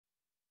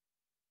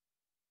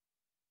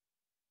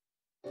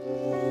All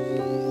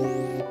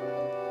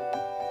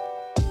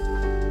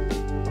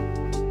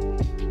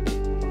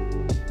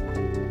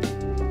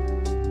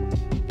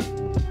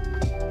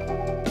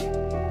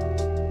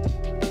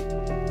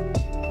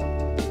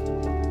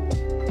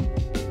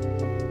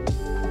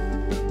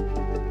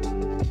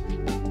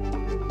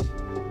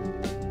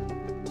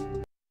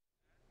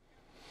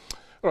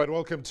right,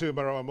 welcome to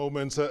Marawa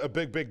Moments. A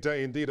big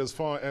day indeed as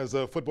far as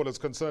football is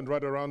concerned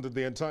right around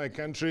the entire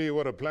country.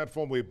 What a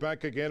platform. We're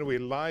back again. We're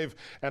live.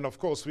 And of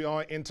course, we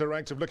are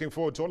interactive. Looking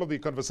forward to all of the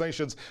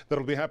conversations that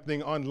will be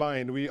happening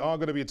online. We are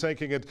going to be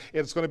taking it.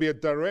 It's going to be a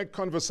direct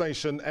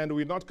conversation, and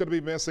we're not going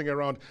to be messing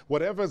around.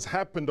 Whatever's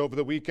happened over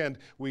the weekend,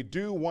 we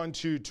do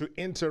want you to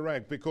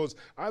interact, because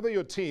either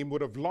your team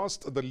would have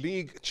lost the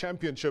league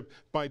championship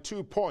by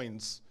 2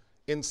 points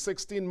in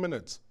 16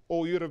 minutes,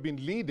 or you'd have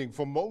been leading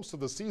for most of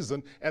the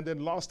season and then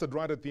lost it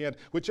right at the end.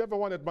 Whichever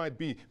one it might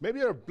be. Maybe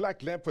you're a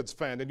Black Leopards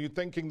fan and you're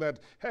thinking that,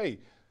 hey,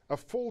 a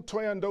full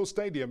Toyando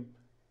Stadium,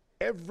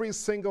 every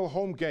single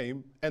home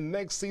game, and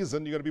next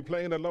season you're going to be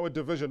playing in a lower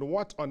division.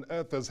 What on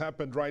earth has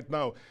happened right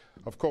now?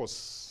 Of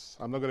course,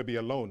 I'm not going to be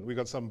alone. We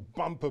got some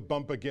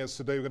bumper guests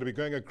today. We're going to be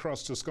going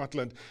across to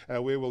Scotland,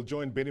 where we'll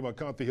join Benni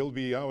McCarthy. He'll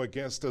be our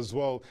guest as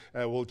well.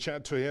 We'll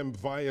chat to him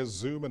via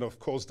Zoom, and of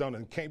course down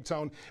in Cape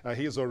Town,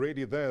 he's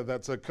already there.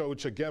 That's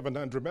Coach Gavin.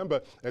 And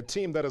remember, a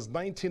team that is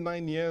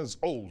 99 years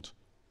old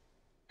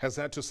has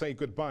had to say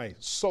goodbye,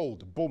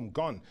 sold, boom,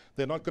 gone.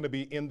 They're not going to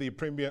be in the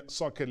Premier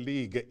Soccer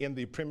League, in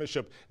the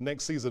Premiership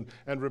next season.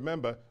 And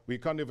remember, we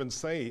can't even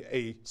say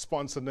a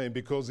sponsor name,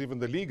 because even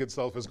the league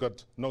itself has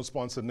got no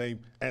sponsor name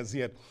as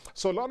yet.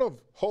 So a lot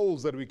of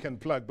holes that we can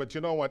plug, but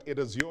you know what? It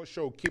is your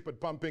show. Keep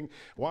it pumping.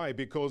 Why?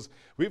 Because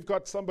we've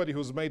got somebody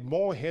who's made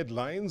more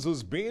headlines,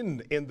 who's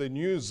been in the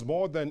news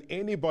more than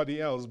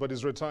anybody else, but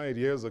he's retired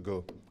years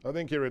ago. I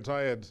think he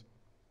retired.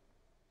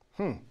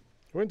 When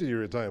did you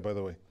retire, by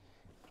the way?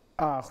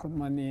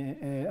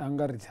 Khudmani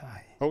anga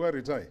retire. Oga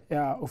retire?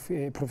 Yeah, of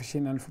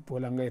professional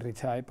football anga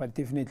retire, but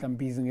definitely I'm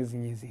busy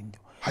ngezinye izinto.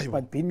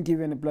 But being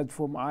given a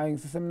platform,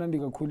 ngisesemnandi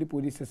kakhulu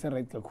ipolice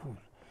sese-right kakhulu.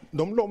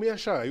 Nomlomo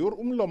uyashaya,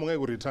 umlomo ngeke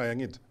uretire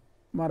ngithi.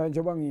 Mara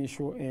njengoba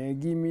ngisho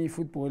kimi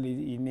football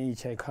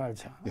i-nature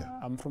culture. Yeah.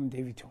 I'm from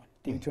Davidton.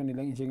 Davidton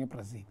ila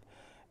njengeBrazil.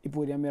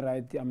 Ibody yami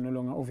right, I'm no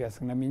longer obvious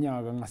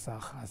nginaminyaka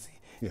ngasahasi.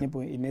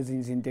 Nebo inezinye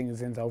izinto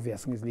engizenza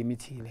obvious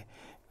ngizilimitile.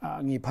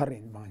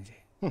 Ngiparent manje.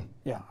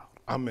 Yeah.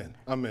 Amen,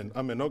 amen,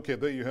 amen. Okay,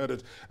 there you heard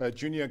it.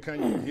 Junior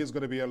Kanye, he's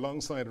going to be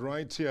alongside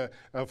right here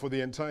for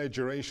the entire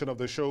duration of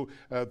the show.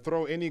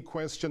 Throw any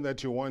question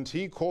that you want.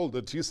 He called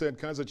it. He said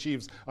Kaizer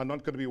Chiefs are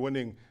not going to be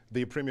winning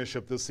the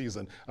Premiership this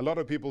season. A lot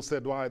of people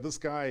said, why, this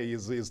guy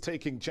is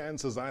taking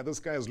chances. This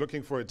guy is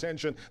looking for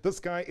attention.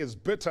 This guy is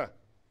bitter.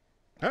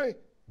 Hey,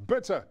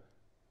 bitter.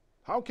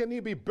 How can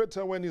he be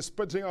bitter when he's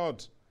spitting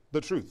out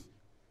the truth?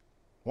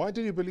 Why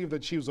do you believe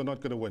that Chiefs are not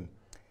going to win?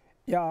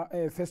 Yeah,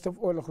 first of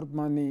all,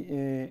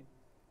 Khudmani,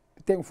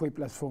 thank for a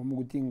platform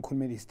ukuthi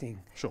ngikhulume this thing.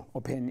 Sure.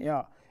 Open,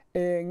 yeah.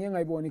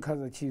 Ngiyayibona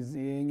iKaizer Chiefs,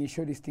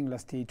 ngisho this thing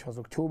last day, it was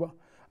October.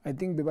 I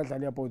think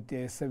bebadlale about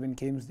 7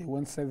 games. They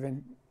won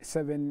 7,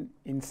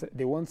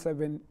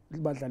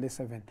 badlale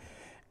 7.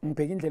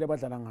 Ngibheka indlela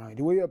abadlala ngayo.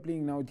 The way you are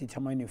playing now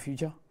determine your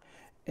future.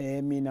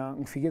 Mina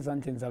ngifike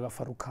ezandleni zaka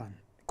Farouk Khan,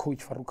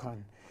 Coach Farouk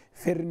Khan.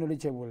 Very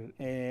knowledgeable.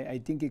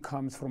 I think it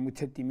comes from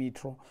Uteti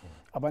Mitro.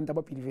 Abantu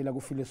ababhilivela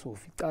ku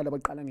philosophy. Cala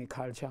baqala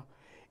ngeculture.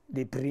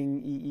 They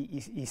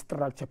bring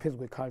structure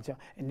phezu culture,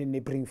 and then they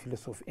bring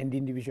philosophy and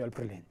individual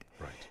brilliant.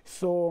 Right.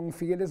 So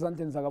ngifikele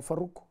ezandleni zaka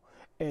Farouk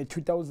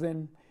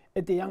 2000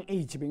 at a young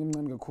age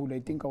bengimncane kakhulu. I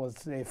think I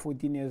was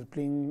 14 years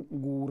playing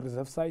ku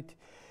reserve side.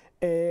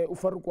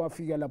 uFarouk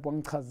wafika lapho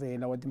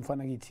wangichazela wathi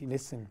mfana kithi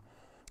listen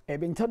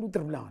bengithanda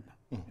udriblana.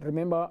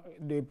 Remember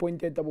the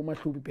point at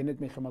abomahlubi Bennett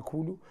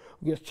Mehamakhulu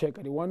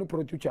ukuyasichecka the one who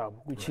brought uJabu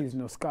which is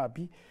no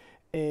Scapi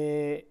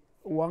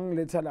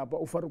wangiletha lapha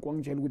uFarouk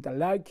wangitshela ukuthi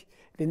like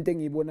lento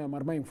engiyibona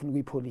mara mayengifuna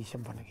ukuyipolish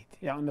mfana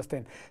kithi you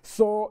understand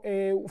so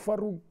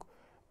uFarouk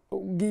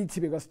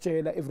ngithi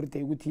bekasitshela every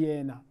day ukuthi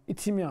yena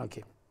i-team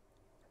yakhe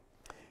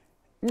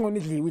ngone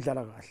idliwe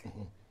idlala kahle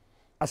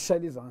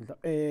asishayile izandla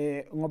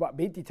ngoba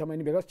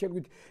beyidetermine bekasitshela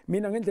ukuthi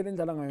mina ngendlela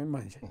endlala ngayo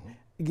manje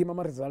ngima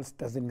ama results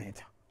doesn't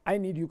matter. I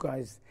need you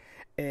guys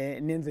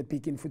nenze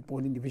big in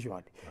football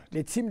individually.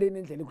 The team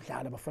lenendlela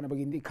ekudlala abafana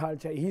bakini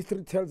culture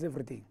history tells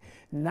everything.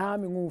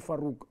 Nami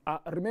nguFarouk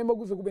remember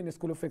kuze kube ne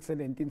school of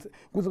excellence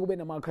kuze kube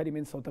nama academy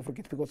in South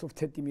Africa because of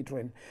 30 meter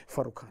and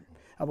Farouk Khan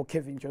abo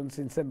Kevin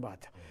Johnson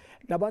Sembatha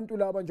labantu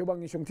laba njengoba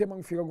ngisho ngithe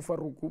mangifika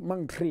kuFarouk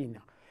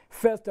mangitrainer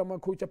first ama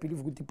coach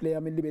believe ukuthi player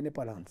amele libe ne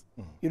balance.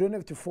 You don't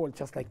have to fall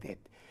just like that.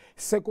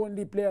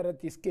 Secondly, player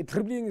at this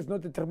dribbling is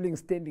not a dribbling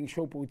standing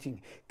show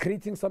putting,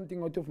 creating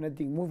something out of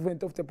nothing,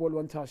 movement of the ball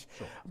one touch,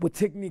 but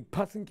technique,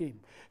 passing game.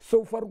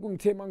 So Farouk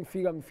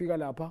ngifika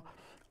lapha.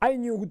 I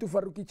knew who to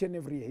Farouk each and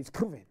every year. It's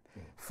proven.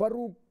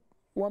 Farouk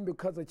won the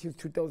Kaizer Chiefs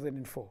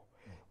 2004.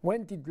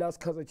 when did last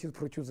Kaizer Chiefs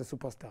produce a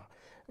superstar?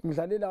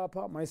 Ngidlale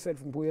lapha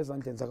myself ngibuye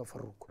ezandleni zaka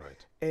Farouk.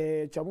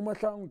 Right. Jabu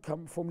Mahlangu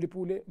come from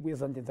Lipule buye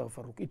ezandleni zaka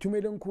Farouk.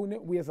 Ithumele Nkhune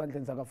buye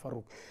ezandleni zaka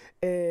Farouk.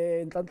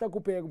 Nhlanhla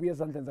Kupeka buye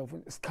ezandleni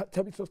zaka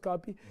Thabiso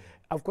Skapi.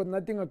 I've got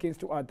nothing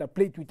against Ata,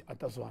 played with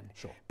Ata Zwane.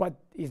 Sure. But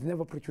he's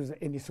never produced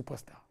any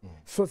superstar.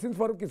 So since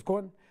Farouk is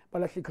gone,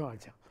 balahli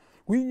culture.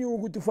 We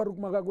knew to Farouk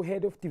Magago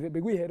head of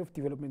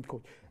development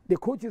coach. The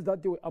coaches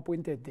that they were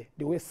appointed there,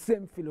 they were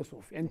same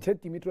philosophy. And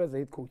Chet Dimitri as a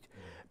head coach.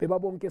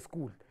 Bebabonke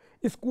school.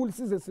 School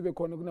season sibe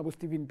khona kunabo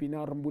Steven Pina,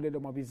 Rambulelo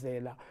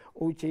Mabizela,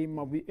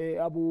 OJ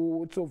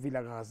Abu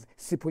Tsovilagazi,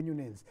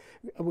 Siponyunens.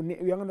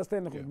 You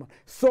understand? Yeah.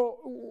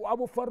 So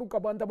Abu Farouk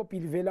abantu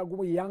abapilivela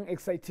ku young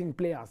exciting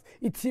players.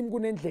 Team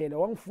kunendlela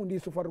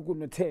wangifundisa uFarouk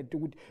no Ted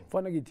ukuthi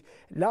fana ngithi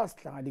last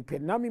dlali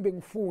kuphela nami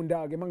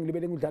bengifunda ke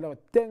mangilibele ngidlala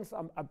thanks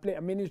I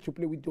managed to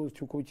play with those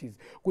two coaches.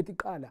 Kuthi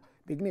qala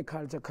bekune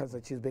culture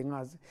Kaizer Chiefs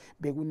bengazi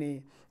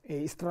bekune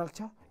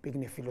structure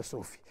bekune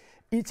philosophy.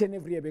 Each and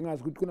every year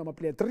bengazi ukuthi kunama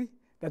player 3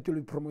 that will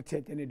be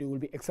promoted and they will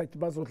be excited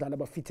bazodlala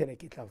bafitele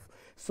kitlav.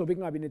 So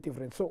bekungabi ne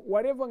difference. So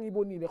whatever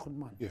ngibonile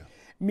khulman. Yeah.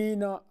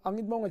 Mina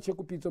angithi mawungacheck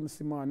uPitso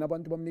Msimana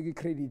abantu bamnika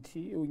credit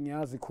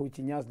unyazi coach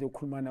nyazi le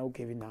ukhulumana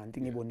uGavin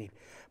ngibonile.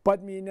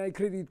 But mina I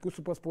credit ku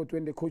SuperSport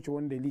when the coach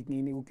won the league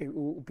ngini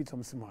uPitso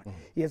Msimana.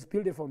 He has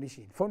built a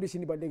foundation.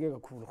 Foundation ibaleke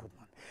kakhulu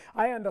khulman.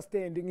 I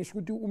understand ngisho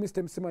ukuthi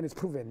uMr Msimana is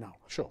proven now.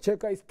 Sure.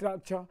 Check I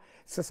structure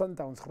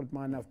Sundowns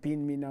khulman I've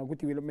been mina ku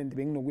development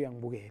benginokuya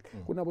ngibukela.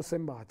 Kunabo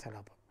Sembatha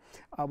lapha.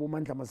 Abu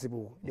Mandla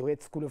Masibu, they were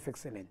at School of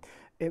Excellence.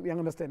 You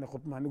understand,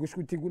 Khotman, we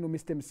should take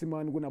Mr.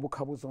 Msiman, Gunabu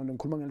Kabuzon, and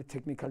Kulman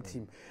technical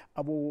team,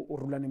 Abu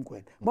Rulanim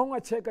Gwen.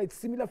 Manga check, it's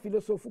similar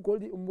philosophy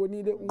called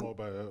Umbonile,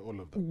 all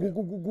of them.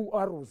 Gugu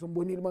Arrows,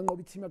 Umbonil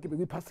Mangobi team,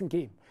 we passing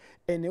game.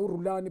 And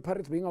Rulani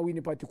Paris being a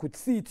winning party could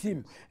see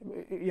team.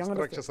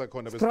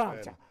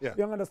 Structure.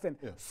 You understand?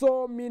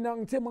 So,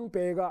 Minang Temang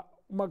Pega,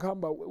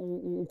 Makamba,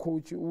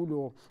 coach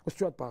Ulo,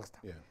 Stuart Baxter.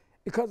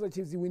 Kaizer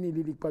Chiefs winning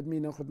league, but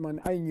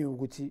I knew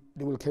Gucci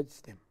they will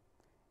catch them.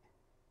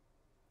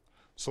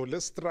 So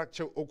let's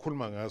structure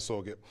okhuluma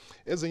ngaso ke.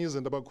 Ezinye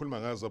izinto abakhuluma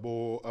ngazo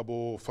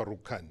abo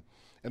Farouk Khan.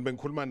 And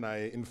bengikhuluma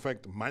naye in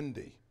fact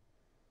Monday.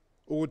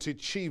 Ukuthi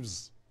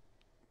Chiefs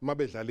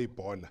mabedlala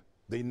ibhola,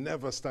 they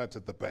never start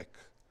at the back.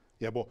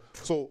 Yabo.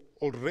 So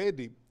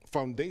already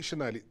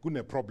foundationally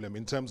kune problem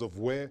in terms of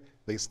where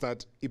they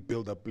start a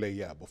build up play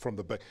yabo from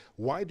the back.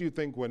 Why do you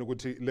think when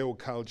ukuthi Leo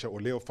culture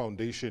or Leo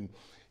foundation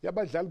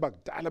yabadlali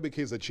bakudala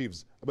beKaizer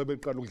Chiefs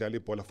ababeqala ukudlala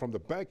ibhola from the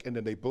back and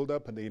then they build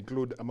up and they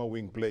include ama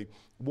wing play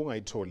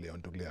bungayitholi leyo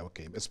nto kuleyo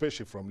game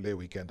especially from le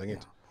weekend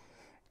angithi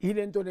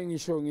ile nto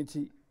lengisho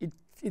ngithi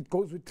it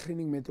goes with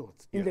training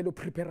methods indlela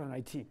uprepare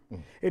ngayo team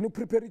and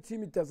uprepare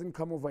team it doesn't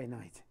come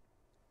overnight.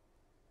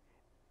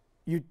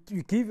 You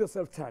give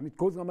yourself time. It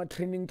goes ngama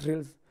training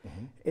drills,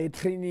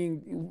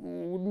 training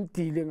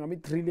dealing ngama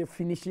drill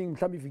finishing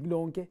mhlambi iviki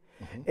lonke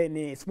and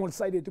a small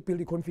sided to build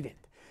the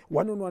confidence.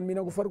 One-on-one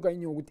mina kuFarouk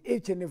ayinyo ukuthi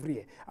each and every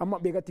year ama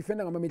beka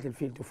defender ngama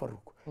midfield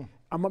uFarouk.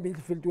 Ama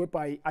midfield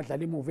whereby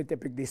adlala move at the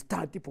back they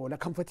start ibhola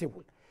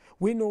comfortable.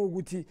 We know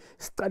ukuthi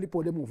siqala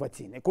ibhola emuva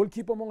thina.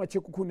 Goalkeeper monga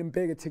check ukhona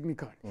impeke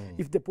technical.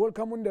 If the ball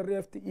come on the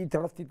left, he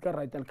drafted ka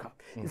right al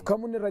cup. If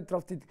come on the right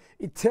drafted,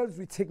 it tells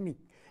with technique.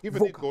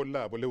 Even igoal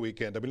labo le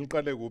weekend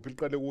liqale kuphi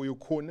liqale kuye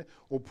ukhone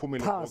ophumile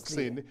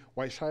boxini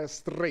wayishaya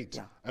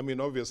straight. I mean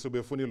obviously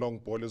befuna long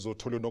ball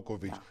ezothola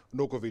uNokovic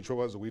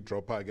okwazi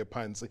ukuyidropa ke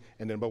phansi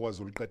and then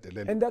bakwazi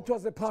uliqedelela. And that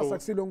was a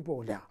pass so, long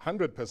ball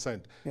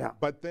 100%.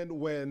 But then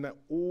when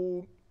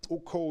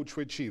coach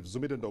we Chiefs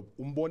Zumidendo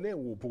umbone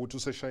uphi ukuthi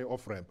useshaya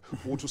off ramp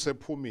ukuthi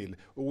usephumile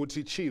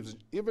ukuthi Chiefs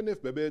even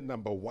if bebe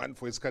number 1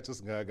 for isikhathi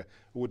singaka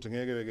ukuthi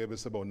ngeke beke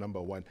beseba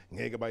number 1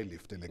 ngeke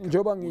bayilift le.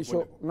 Njoba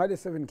ngisho ngale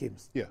 7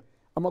 games.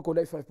 Ama-goal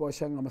 5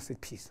 bawashaya ngama set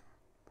piece.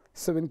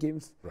 7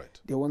 games. Right.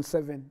 They won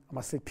 7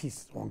 ama set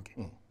piece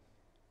wonke.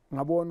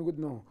 Ngabona ukuthi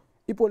no.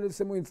 Ibhola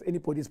lisemoyeni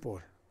anybody's ball.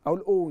 I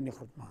will own it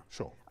man.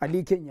 Sure.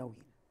 Alikhe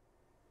enyawini.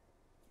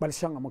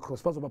 Balishanga ama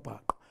cross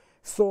bazobabhaqa.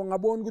 So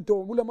ngabona ukuthi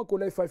kula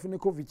ma-goal 5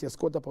 uNekovic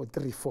scored about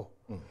 3-4.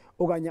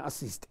 Okanye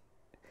assist.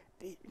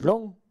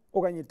 Long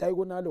okanye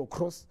diagonal or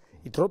cross,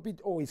 he drop it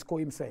or he score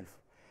himself.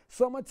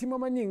 So ama-team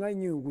amaningi I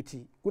knew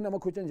ukuthi kunama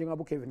coach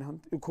njengabo Gavin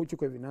Hunt, coach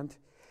Gavin Hunt.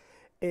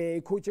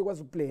 Coach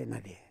was playing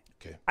nale.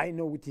 Okay. I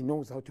know what he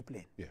knows how to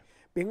play.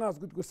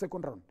 Bengazi ukuthi ku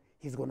second round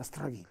he's going to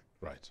struggle.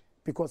 Right.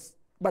 Because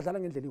badlala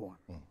ngendlela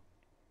iwona.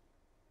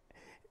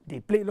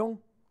 They play long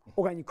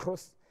okanye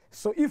cross.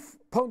 So if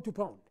pound to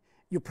pound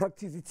you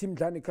practice the team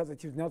dlane Kaizer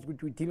Chiefs now good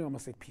we dealing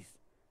with set piece.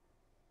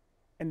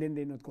 And then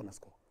they're not going to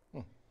score.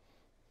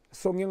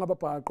 So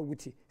ngiyababhaqa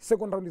ukuthi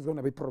second round is going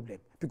to be a problem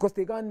because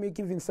they can't make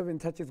even 7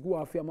 touches go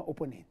after ama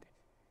opponent.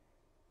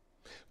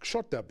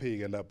 Shot up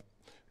here lapha.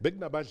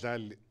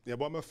 Bekunabadlali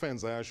yabo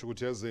ama-fans ayasho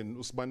ukuthi yazini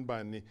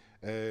uSibanibani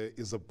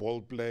is a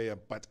ball player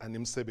but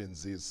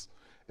animsebenzisi.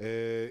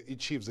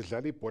 I-Chiefs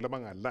idlala ibhola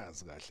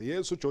abangalazi kahle.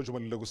 Yes uGeorge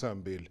Malile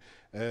kusambili.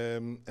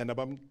 And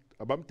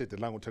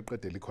abamdedelanga ukuthi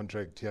aqedele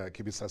i-contract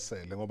yakhe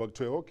ibisasele ngoba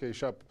kuthiwe okay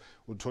sharp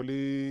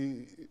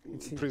utholi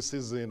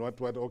pre-season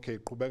what okay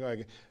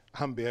qhubeka-ke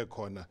hambe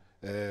khona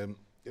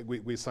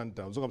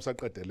kwi-Sundowns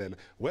ungamsaqedelela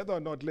whether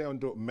or not leyo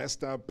nto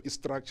messed up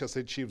i-structure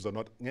se-Chiefs or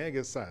not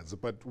ngeke sazi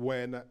but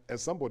when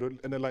as somebody who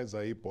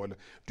analyzer ibhola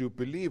do you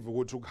believe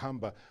ukuthi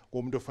ukuhamba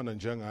komuntu ofana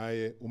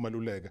njengaye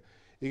umaluleka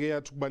ike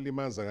yathi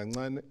kubalimaza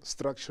kancane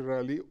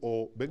structurally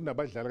or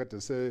bekunabadlali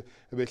kade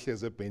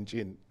sebehleze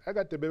ebhenchini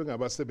akade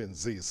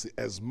bengabasebenzisi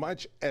as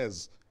much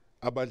as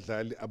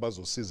abadlali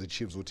abazosiza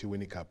i-Chiefs ukuthi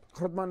win i-cup?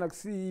 Rodman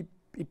akusi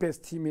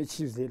i-best team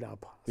ye-Chiefs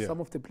lapha.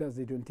 Some of the players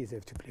they don't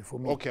deserve to play for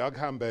me. Okay,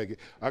 akuhambeke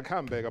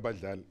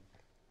abadlali.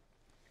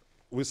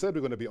 We said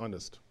we're going to be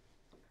honest.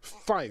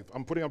 5,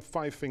 I'm putting up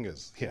 5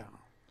 fingers here.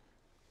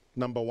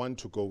 Number 1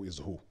 to go is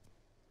who?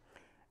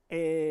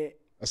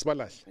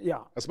 Asibalahle. Yeah.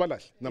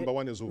 Asibalahle. Number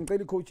 1 is who?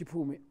 Ngicela coach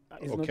iphume.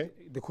 Okay.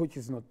 The coach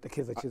is not the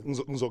Kaizer Chiefs.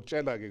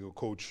 Ngizokutshela ke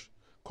coach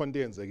konke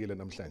yenzekile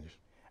namhlanje.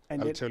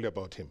 I'll tell you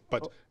about him.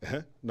 But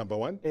number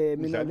 1,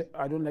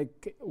 I don't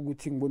like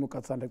ukuthi ngibona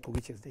uKatsanda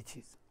agqoke the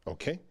Chiefs.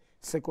 Okay.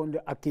 Second,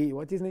 Ake,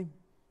 what is his name?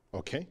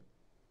 Okay.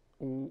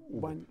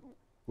 One.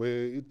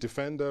 We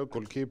defender,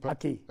 goalkeeper.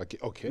 Ake.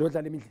 Okay.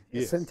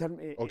 Yes. Center,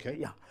 okay.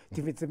 Yeah.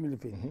 Defensive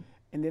midfield.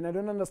 And then I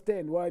don't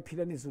understand why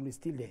Pilani Zulu is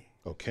still there.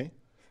 Okay.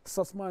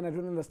 Sussman, I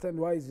don't understand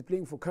why he's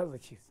playing for Kaizer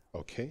Chiefs.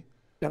 Okay.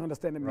 You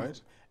understand him? Right.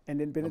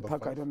 And then Bennett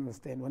Parker, I don't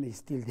understand when he's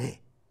still there.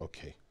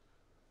 Okay.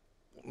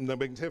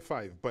 Number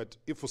 5, but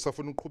if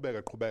usafuna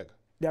uqhubeka.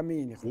 I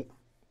mean,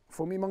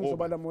 for me,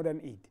 Mangsobala more than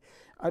 8.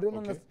 I don't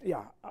understand.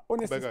 Yeah,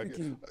 honestly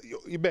speaking.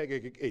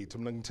 Ibeke 8.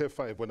 I'm not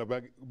 5 when I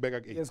beg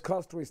 8. Yes,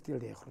 Castro is still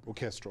there.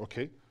 Castro,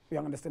 okay. You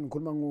understand?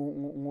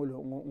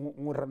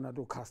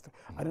 Ronaldo Castro.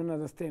 I don't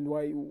understand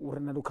why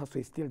Ronaldo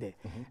Castro is still there.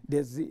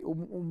 There's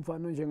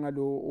umfano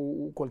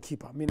njengalo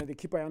goalkeeper. Mina the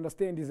keeper I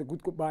understand is a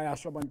good goalkeeper.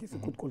 Ashabanti is a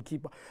good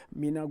goalkeeper.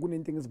 Mina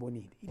kunenting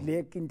ezibonile.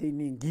 Lek into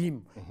eningi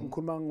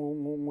ngikhuluma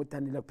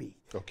ngoThandela Bay.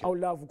 I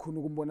love ukhona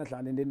ukumbona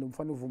dlala and then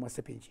umfano uvuma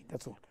sebenchini.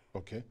 That's all.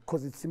 Okay.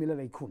 Because it's similar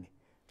like Khune.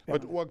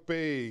 But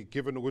Wakpay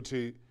given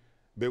ukuthi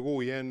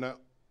bekuyena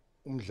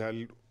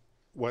umdlali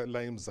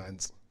la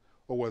eMzansi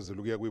owazi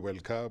ukuya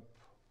kwi-World Cup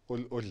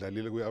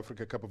odlalile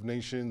kwi-Africa Cup of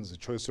Nations,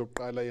 choice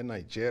yokuqala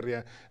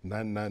ye-Nigeria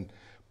nani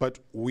but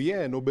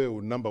uyena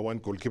obe number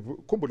 1 goalkeeper.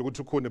 Khumbula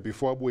ukuthi ukhona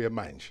before abuye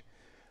manje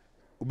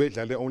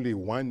ubedlale only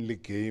 1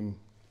 league game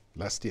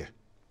last year.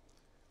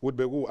 Would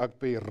be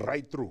Akpay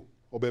right through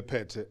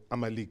obephethe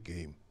ama league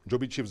game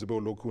njoba i-Chiefs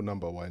bewulokhu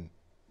number 1.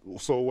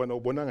 So when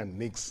ubonanga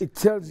nix, it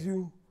tells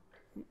you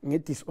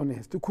get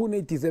dishonest.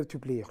 Khune deserve to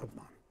play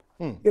Rodman.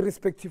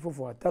 Irrespective of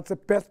what. That's the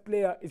best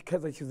player is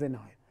Kaizer Chiefs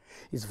now.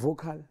 Is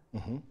vocal,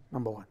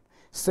 number 1.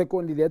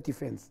 Secondly, their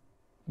defense.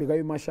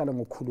 Because mashallah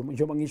ngokhuluma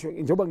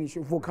njoba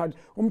ngisho vocal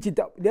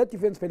their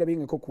defense phela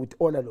bengekho good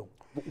all along.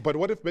 But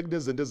what if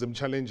Begnes is a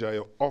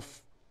challenger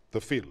off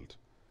the field?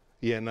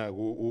 Yena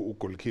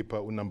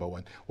goalkeeper number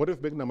 1. What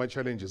if Begnama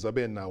challenges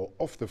abe now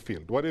off the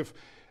field? What if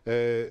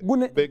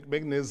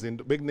Begnes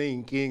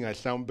inkinga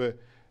mhlawumbe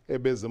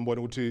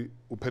ebezimbona ukuthi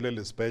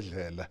uphelele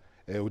isibhedlela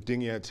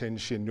udinga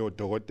attention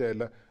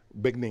yodokotela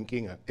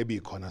bekunenkinga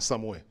ebikhona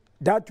somewhere?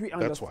 That we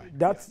understand.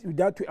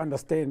 That we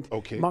understand.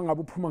 Okay.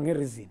 Mangabu phuma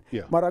ngereason.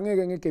 Mara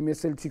ngeke ngegame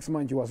ye-Celtics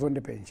manje was on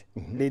the bench.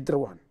 Later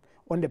on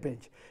the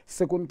bench.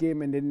 Second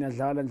game and then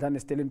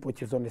nadlala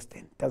Stellenbosch is on the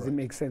stand. Doesn't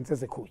make sense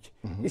as a coach.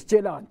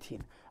 Isitshela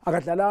thina.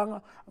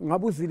 Akadlalanga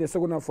ngabuzile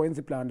second half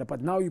wenza iplanda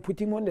but now you put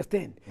him on the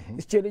stand.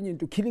 It's challenging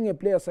into killing a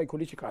player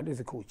psychologically as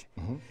a coach.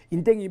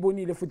 Into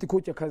engiyibonile futhi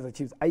coach Kaizer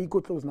Chiefs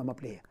ayikho close nama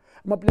player.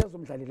 Ama players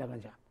omdlalela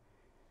kanjani?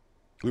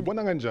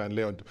 Uyibona kanjani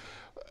leyo nto?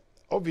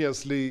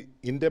 Obviously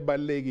into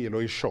ebalekile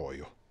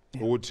oyishoyo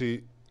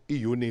ukuthi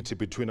i-unity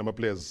between ama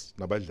players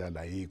nabadlali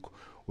ayikho.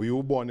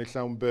 Uyubone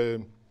mhlawumbe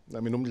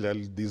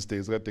umdlali these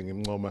days kade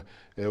ngimncoma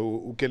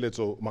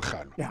uKeletso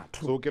Magalo.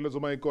 So uKeletso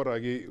mayikora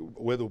ke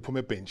whether uphuma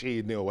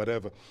ebenchini or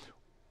whatever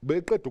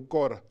beqeda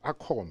ukukora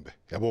akhombe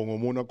yabo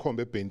ngomuntu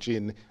akhombe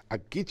ebenchini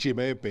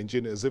agijime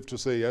ebenchini as if to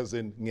say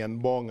yazini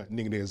ngiyanibonga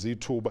ninginikeza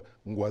ithuba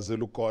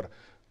ngikwazela ukukora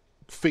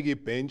kufika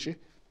ibenchi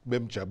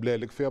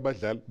bemjabulele kufika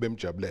abadlali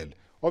bemjabulele.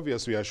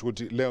 Obviously uyasho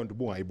ukuthi leyo nto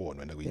bungayibona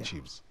wena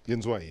kwi-Chiefs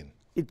yenziwa yini?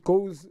 It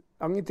goes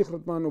angithi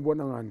Grootman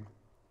ubona ngani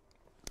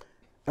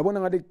yabona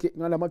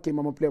ngalama game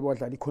ama player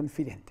badlala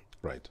confident.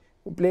 Right.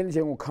 Uplay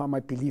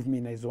njengoKhama believe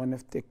me is one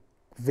of the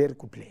very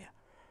good player.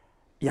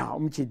 Yeah,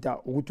 umjida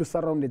ukuthi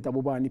surrounded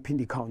abobani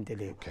iphindi count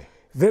leyo. Okay.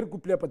 Very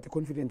good player but the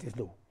confidence is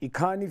low. He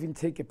can't even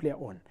take a player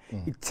on.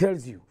 It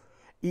tells you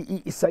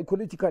he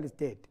psychologically is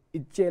dead.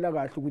 It tshela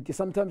kahle ukuthi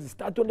sometimes he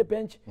start on the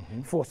bench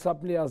for some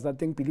players that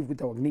think believe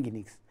ukuthi awukuningi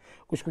nix.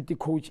 Kusho ukuthi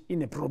coach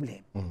in a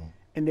problem.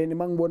 And then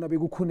mangibona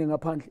bekukhune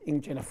ngaphandle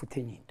engitshela futhi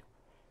enye into.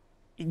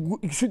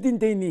 Should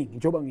into eningi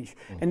njoba ngisho.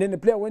 And then the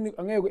player when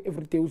angeke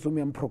every day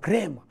uzuma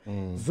yamprogram.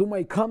 Zuma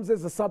he comes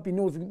as a sub, he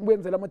knows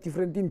wenzela ama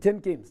different in 10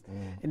 games.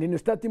 And then you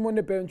start him on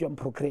the bench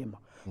yamprogram.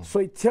 So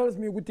it tells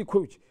me ukuthi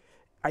coach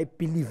I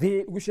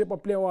believe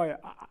kushape player why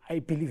I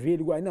believe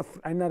enough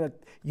another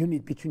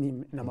unit between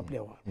him and ama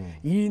player why.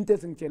 Yinto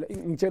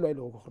esingitshela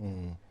lokho.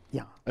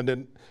 Yeah. And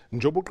then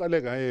njoba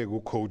uqale ngaye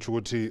ku coach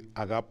ukuthi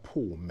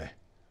akaphume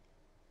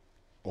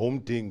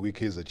umdingi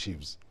kwi-Kaizer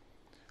Chiefs.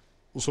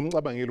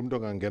 Usumcabangile umuntu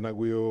ongangena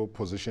kuyo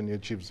position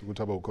ye-Chiefs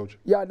ukuthi abe ucoach?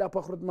 Yeah,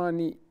 lapha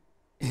Grootmani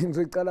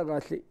ngizoyicala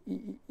kahle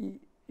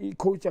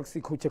i-coach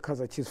akusi-coach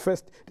e-Kaizer Chiefs.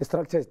 First, the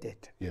structure is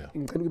dead. Yeah.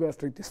 Ngicela ukube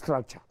straight, the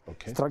structure.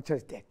 Okay. Structure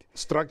is dead.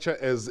 Structure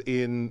as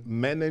in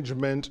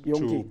management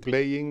to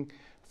playing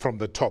from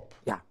the top.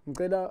 Yeah.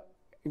 Ngicela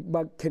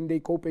but can they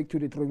go back to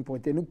the drawing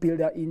point and build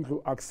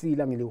indlu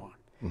akusila ngeliwana.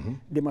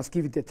 They must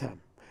give it a time.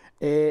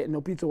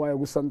 No Peter why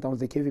Sundowns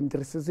they gave him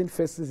 3 seasons.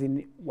 First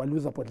season we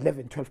lose about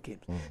 11, 12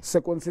 games.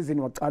 Second season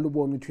waqala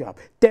ubona ukuthi uyapha.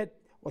 Third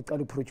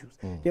waqala produce.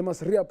 They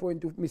must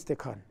reappoint Mr.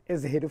 Khan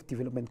as the head of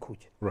development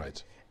coach.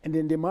 Right. And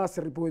then they must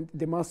appoint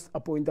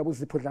Abu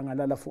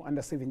Zipodlangalala for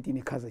under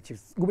 17 Kaizer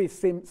Chiefs. Kube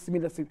same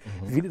similar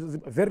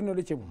very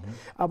knowledgeable.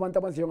 Abantu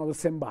abanjenga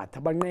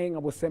boSembatha,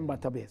 abanqenga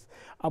boSembatha bese.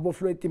 Abo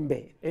Floyd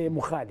Timbe,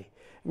 Mukhali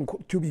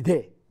to be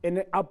there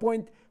and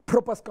appoint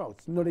proper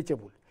scouts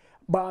knowledgeable.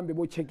 Bahambe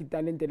bo check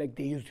talent like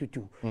they used to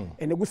do.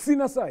 And the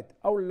senior side,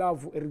 I would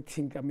love Eric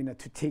Tinkamina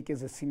to take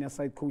as a senior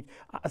side coach,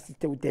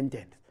 assistant.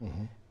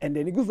 And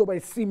then it goes by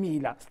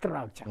similar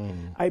structure.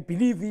 I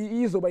believe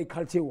he is by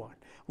culture one.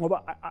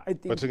 I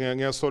think. But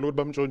ngiyasola ukuthi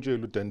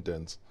bamtshontshele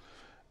uDendens.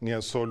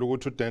 Ngiyasola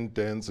ukuthi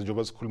uDendens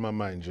njengoba sikhuluma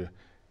manje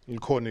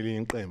likhona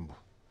elinye iqembu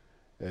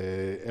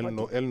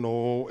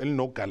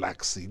elino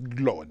Galaxy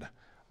kulona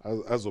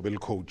azobe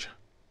licoach.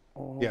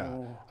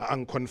 Yeah,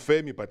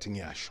 angiconfirm but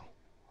ngiyasho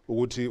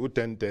ukuthi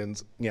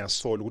uDendens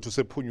ngiyasola ukuthi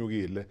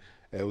usephunyukile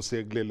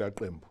usekulela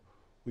qembu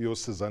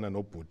uyosizana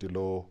nobhuti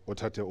lo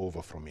othathe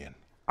over from yena.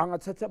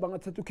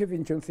 Bangathatha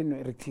Kevin Johnson no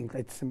Eric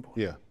Tinkler, it's simple.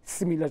 Yeah.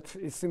 Similar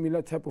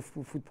type of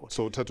football.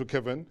 So uthatha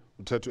Kevin,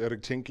 uthatha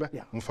Eric Tinkler,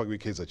 umfake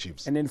kwi-Kaizer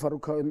Chiefs. And then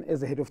Farouk as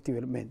the head of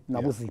development,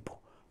 Nabo Zipho.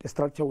 The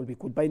structure will be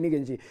good. Bayinike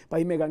nje,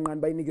 bayimeka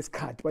kancane, bayinike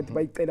isikhathi, bathi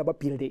bayicela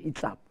babuild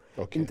i-club.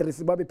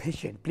 Interest babe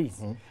patient,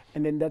 please.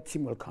 And then that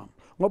team will come.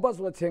 Ngoba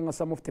uzothenga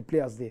some of the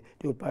players there,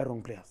 they will buy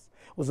wrong players.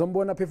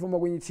 Uzombona performa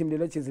kwenye team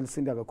lelethe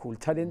zilisinda kakhulu.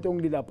 Talent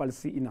ongilapha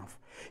alisi enough.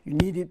 You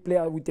need a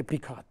player with a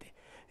big heart.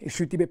 It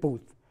should be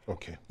both.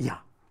 Okay. Yeah.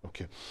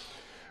 Okay.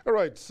 All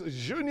right.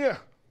 Junior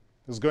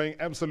is going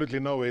absolutely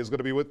nowhere. He's going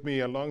to be with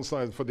me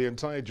alongside for the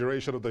entire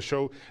duration of the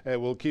show.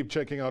 We'll keep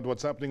checking out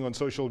what's happening on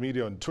social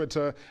media, on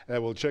Twitter.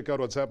 We'll check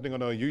out what's happening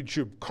on our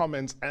YouTube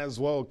comments as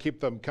well. Keep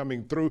them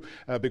coming through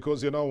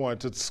because you know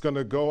what? It's going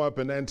to go up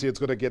and ante. It's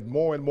going to get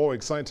more and more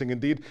exciting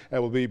indeed.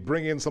 We'll be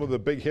bringing some of the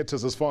big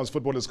hitters as far as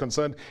football is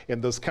concerned in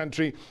this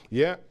country.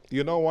 Yeah,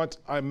 you know what?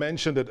 I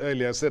mentioned it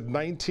earlier. I said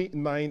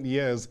 99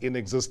 years in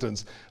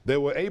existence. They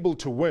were able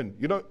to win.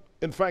 You know,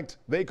 in fact,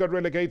 they got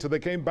relegated. They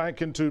came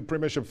back into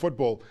Premiership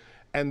football.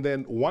 And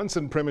then once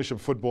in Premiership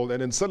football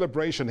and in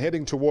celebration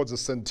heading towards a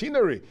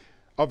centenary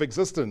of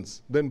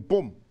existence, then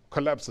boom,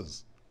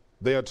 collapses.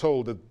 They are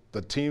told that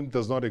the team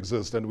does not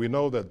exist. And we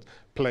know that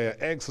player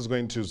X is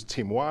going to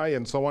team Y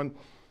and so on.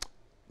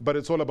 But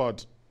it's all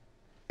about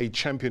a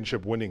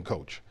championship winning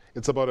coach.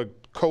 It's about a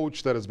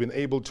coach that has been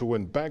able to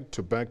win back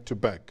to back to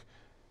back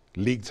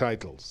league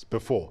titles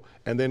before.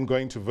 And then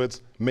going to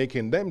Wits,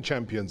 making them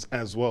champions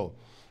as well.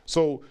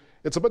 So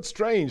it's a bit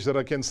strange that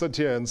I can sit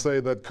here and say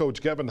that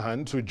Coach Gavin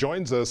Hunt, who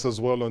joins us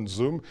as well on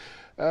Zoom,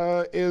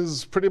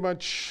 is pretty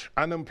much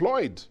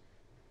unemployed,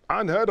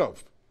 unheard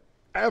of,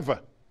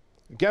 ever.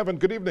 Gavin,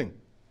 good evening.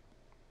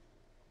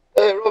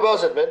 Hey, Rob,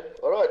 how's it, man?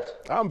 All right.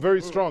 I'm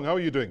very strong. How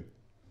are you doing?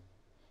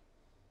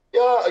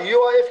 Yeah,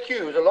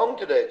 UIFQ was long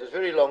today. It was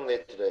very long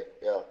there today.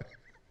 Yeah.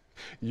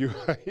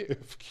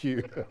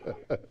 UIFQ.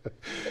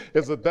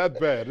 Is it that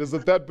bad? Is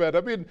it that bad?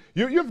 I mean,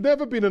 you've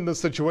never been in a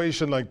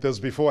situation like this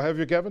before, have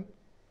you, Gavin?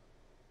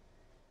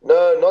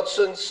 No, not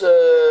since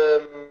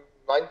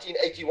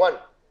 1981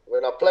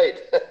 when I played.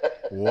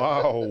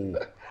 Wow,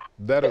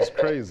 that is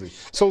crazy.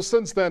 So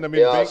since then, I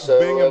mean,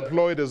 being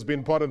employed has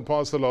been part and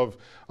parcel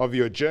of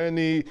your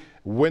journey,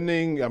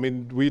 winning. I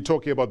mean, we were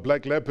talking about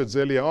Black Leopards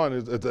earlier on.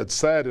 It's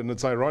sad and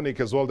it's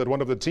ironic as well that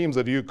one of the teams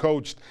that you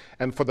coached,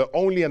 and for the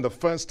only and the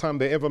first time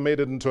they ever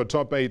made it into a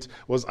top 8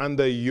 was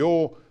under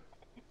your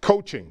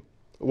coaching,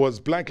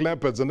 was Black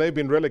Leopards, and they've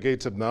been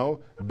relegated now.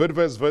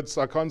 Bidvest Wits,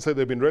 I can't say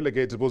they've been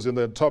relegated, was in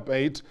the top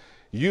 8.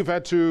 You've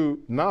had to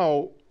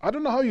now, I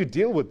don't know how you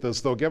deal with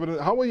this though, Gavin.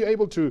 How are you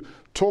able to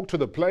talk to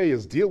the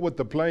players, deal with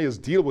the players,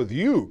 deal with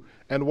you,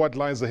 and what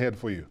lies ahead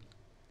for you?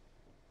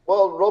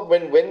 Well, Rob,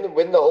 when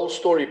the whole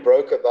story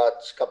broke about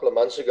a couple of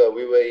months ago,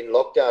 we were in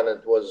lockdown.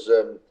 It was,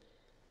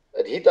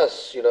 it hit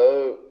us, you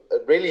know,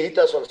 it really hit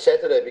us on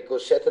Saturday,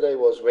 because Saturday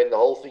was when the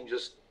whole thing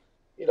just,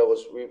 we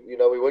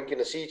weren't going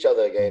to see each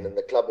other again, and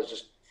the club was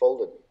just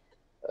folded.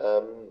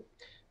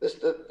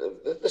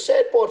 The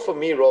sad part for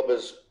me, Rob,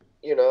 is,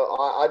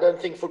 I don't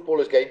think football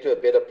is going to a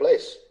better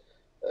place.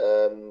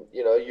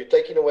 You're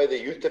taking away the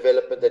youth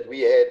development that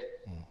we had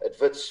at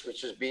Wits,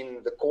 which has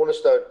been the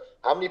cornerstone.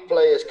 How many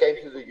players came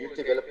through the youth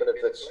development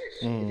at Wits?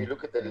 If you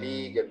look at the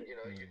league and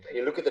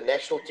you look at the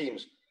national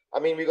teams, I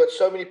mean, we got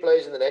so many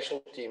players in the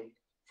national team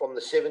from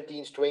the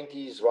 17s,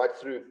 20s, right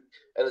through,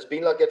 and it's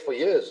been like that for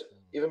years,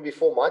 even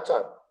before my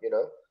time.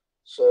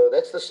 So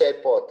that's the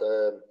sad part.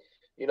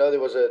 There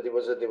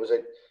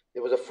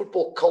was a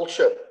football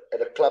culture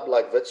at a club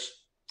like Wits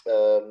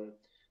that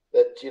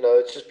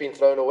it's just been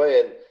thrown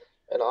away. And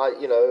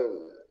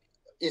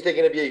is there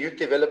going to be a youth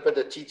development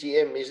at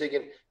TTM? Is there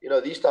going,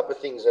 these type of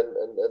things? And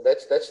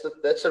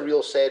that's the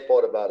real sad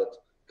part about it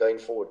going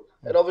forward.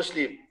 And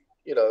obviously,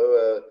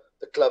 the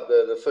club,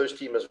 the first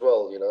team as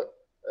well,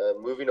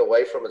 moving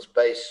away from its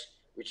base,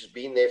 which has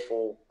been there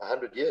for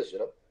 100 years,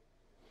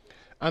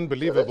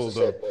 Unbelievable,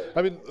 so though.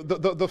 I mean,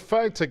 the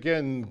fact,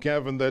 again,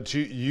 Gavin, that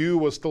you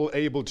were still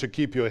able to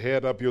keep your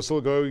head up, you're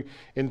still going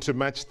into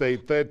match day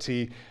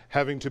 30,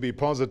 having to be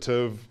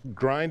positive,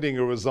 grinding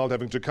a result,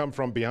 having to come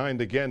from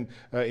behind again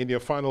in your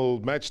final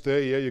match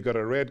there. Yeah, you got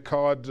a red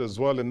card as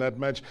well in that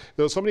match.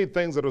 There were so many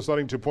things that were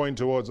starting to point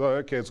towards, oh,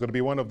 okay, it's going to be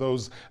one of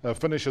those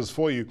finishes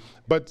for you.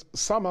 But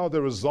somehow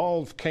the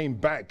resolve came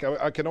back.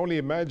 I can only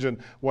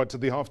imagine what the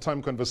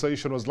halftime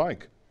conversation was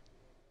like.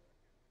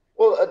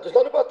 Well, it's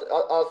not about.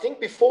 I think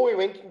before we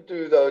went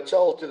into the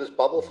hotel to this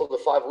bubble for the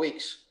 5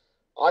 weeks,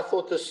 I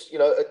thought this,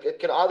 it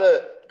can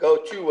either go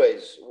two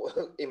ways: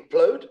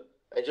 implode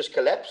and just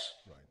collapse,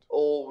 right,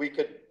 or we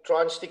could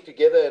try and stick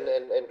together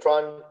and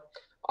try and.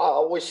 I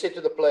always said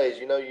to the players,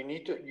 you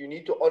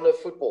need to honor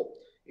football.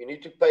 You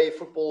need to pay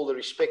football the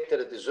respect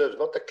that it deserves,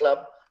 not the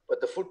club, but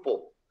the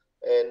football.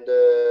 And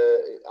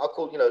I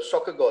call,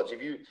 soccer gods.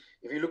 If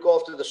you look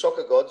after the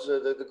soccer gods,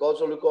 the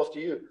gods will look after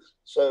you.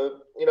 So,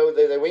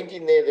 they went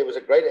in there. There was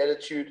a great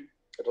attitude.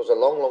 It was a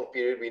long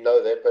period. We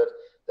know that. But,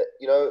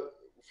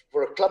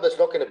 for a club that's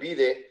not going to be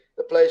there,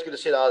 the players could have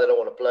said, they don't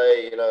want to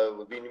play.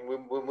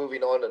 We're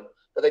moving on.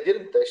 But they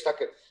didn't. They stuck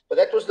it. But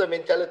that was the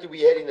mentality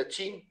we had in the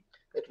team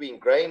that we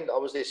ingrained. I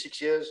was there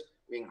 6 years.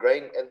 We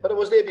ingrained. But it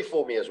was there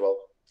before me as well.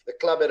 The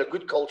club had a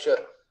good culture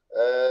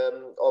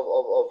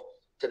of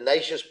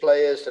tenacious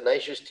players,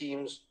 tenacious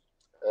teams,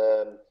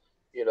 and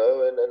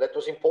that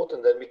was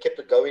important. And we kept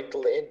it going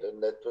till the end,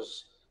 and that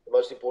was the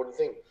most important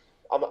thing.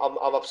 I'm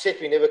upset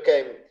we went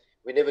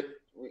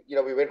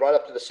right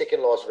up to the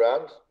second last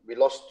round. We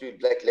lost to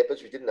Black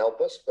Leopards, which didn't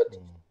help us, but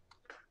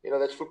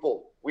that's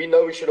football. We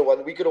know we should have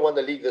won. We could have won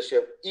the league this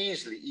year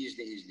easily.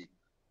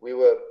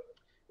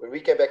 When we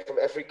came back from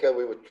Africa,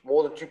 we were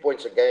more than 2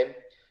 points a game,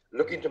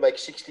 looking to make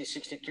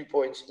 62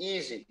 points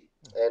easy,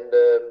 and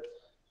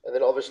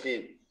then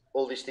obviously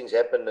all these things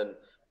happened and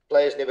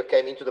players never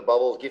came into the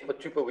bubble. Give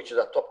Matupa, which is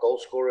our top goal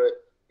scorer,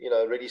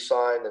 already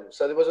signed. And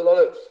so there was a lot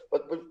of,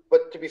 but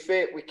to be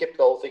fair, we kept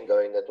the whole thing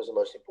going. That was the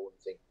most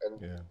important thing. And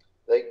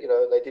they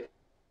did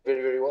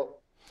very, very well.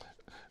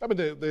 I mean,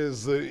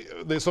 there's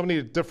so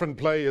many different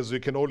players.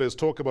 You can always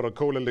talk about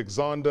Cole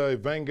Alexander,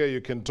 Ivanga.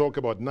 You can talk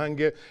about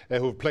Nange,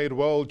 who've played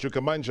well.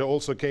 Jukamanja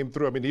also came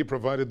through. I mean, he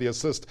provided the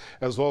assist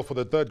as well for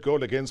the third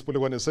goal against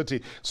Polokwane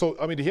City. So,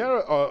 I mean, here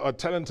are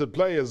talented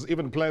players,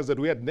 even players that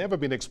we had never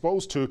been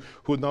exposed to,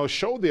 who now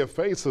show their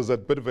faces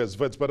at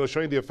Bidvest Wits, but are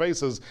showing their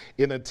faces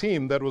in a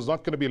team that was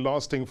not going to be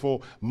lasting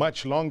for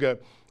much longer.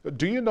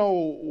 Do you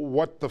know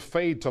what the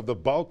fate of the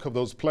bulk of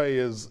those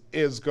players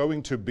is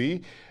going to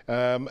be,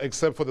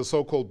 except for the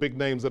so-called big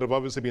names that have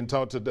obviously been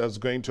touted as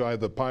going to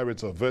either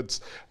Pirates or Wits,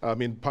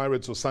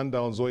 Pirates or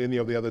Sundowns or any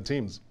of the other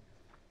teams?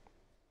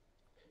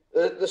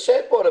 The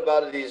sad part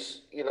about it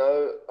is,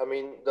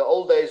 the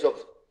old days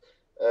of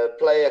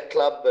player,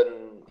 club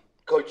and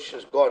coach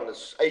is gone.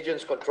 It's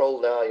agents control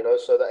now,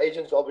 so the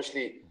agents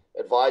obviously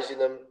advising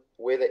them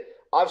where they...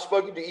 I've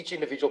spoken to each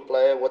individual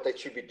player, what they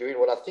should be doing,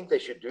 what I think they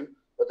should do.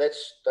 But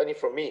that's only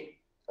from me.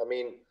 I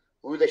mean,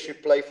 who they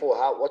should play for,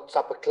 what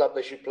type of club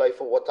they should play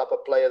for, what type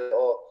of player they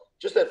are.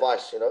 Just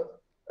advice,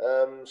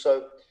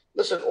 So,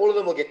 listen, all of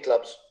them will get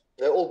clubs.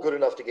 They're all good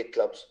enough to get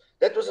clubs.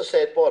 That was the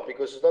sad part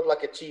because it's not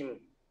like a team.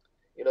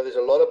 There's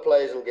a lot of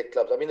players who will get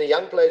clubs. I mean, the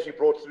young players we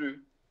brought through,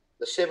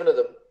 the 7 of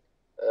them,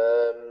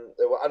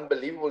 they were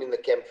unbelievable in the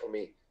camp for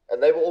me. And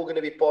they were all going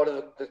to be part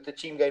of the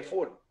team going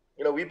forward.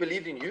 We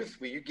believed in youth.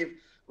 We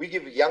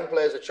give young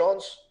players a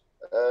chance.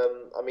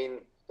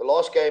 The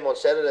last game on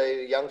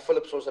Saturday, young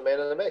Phillips was the man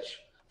of the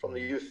match from the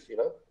youth,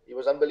 He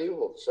was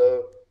unbelievable.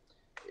 So,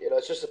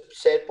 it's just a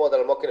sad part that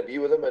I'm not going to be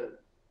with them. And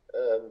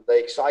they're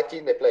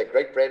exciting. They play a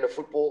great brand of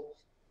football,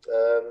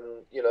 it's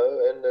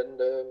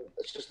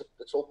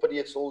all pity.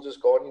 It's all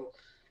just gone in,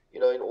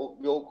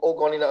 we all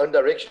gone in our own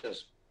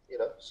directions.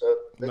 So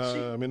let's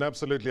see. I mean,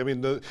 absolutely. I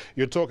mean,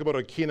 you talk about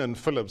a Keenan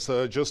Phillips,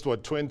 just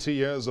 20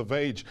 years of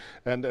age,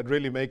 and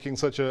really making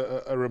such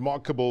a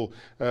remarkable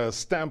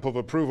stamp of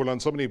approval on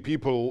so many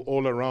people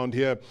all around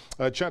here.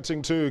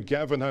 Chatting to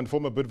Gavin and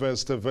former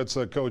Bidvest Wits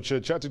coach,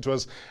 chatting to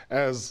us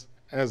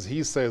as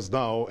he says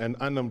now, an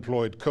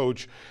unemployed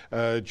coach.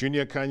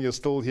 Junior Kanye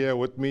still here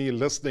with me,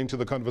 listening to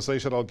the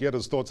conversation. I'll get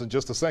his thoughts in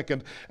just a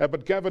second.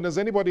 But Gavin, has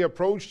anybody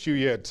approached you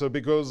yet?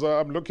 Because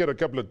I'm looking at a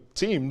couple of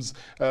teams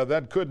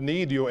that could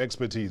need your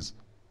expertise.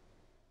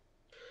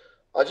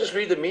 I just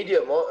read the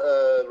media,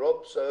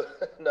 Rob, so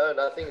no,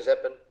 nothing's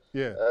happened.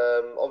 Yeah.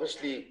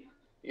 Obviously,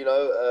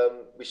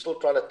 we're still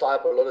trying to tie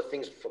up a lot of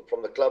things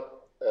from the club,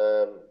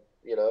 and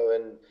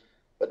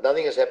But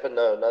nothing has happened.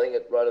 No, nothing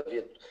right of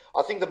yet.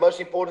 I think the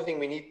most important thing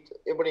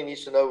everybody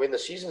needs to know when the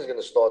season is going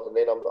to start, and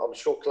then I'm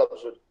sure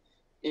clubs would,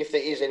 if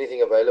there is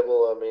anything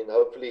available. I mean,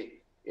 hopefully,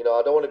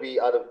 I don't want to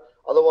be out of.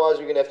 Otherwise,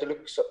 we're going to have to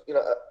look,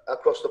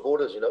 across the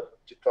borders,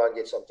 to try and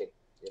get something,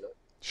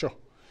 Sure.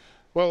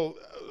 Well,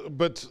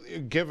 but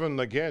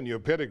given, again, your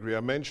pedigree, I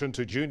mentioned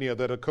to Junior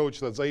that a coach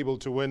that's able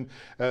to win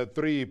 3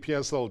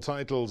 PSL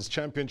titles,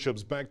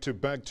 championships back to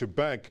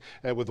back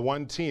with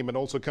one team, and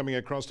also coming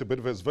across to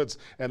Bidvest Wits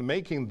and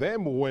making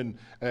them win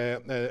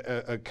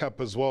a cup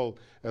as well,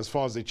 as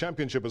far as the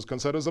championship is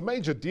concerned, is a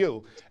major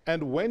deal.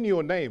 And when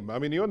your name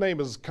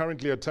is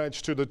currently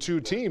attached to the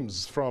 2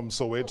 teams from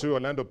Soweto,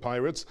 Orlando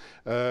Pirates.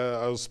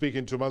 I was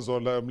speaking to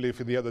Mazola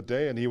Mlefi the other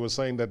day, and he was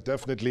saying that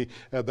definitely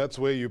that's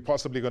where you're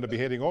possibly going to be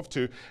heading off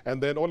to.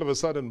 And then all of a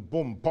sudden,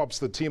 boom, pops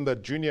the team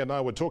that Junior and I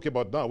were talking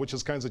about now, which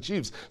is Kaizer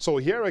Chiefs. So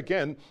here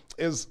again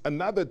is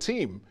another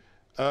team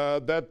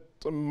that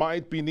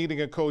might be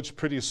needing a coach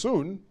pretty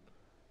soon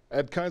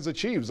at Kaizer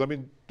Chiefs. I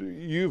mean,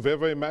 you've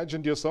ever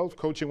imagined yourself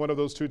coaching one of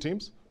those 2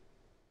 teams?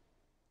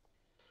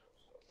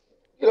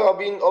 I've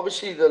been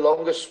obviously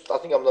I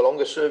think I'm the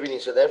longest serving in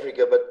South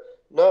Africa, but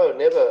no,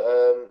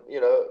 never.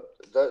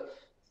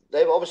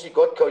 They've obviously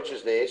got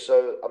coaches there.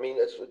 So, I mean,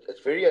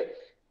 it's very,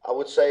 I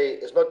would say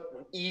it's not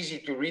easy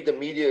to read the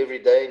media every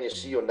day and you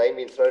see your name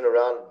being thrown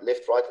around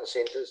left, right, and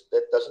centers.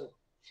 That doesn't,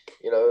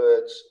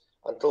 it's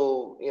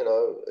until,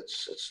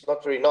 it's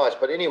not very nice.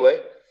 But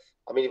anyway,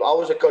 I mean, if I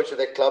was a coach of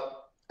that club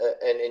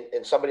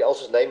and somebody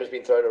else's name has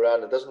been thrown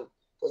around, it doesn't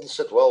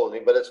sit well with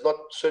me. But it's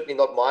certainly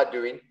not my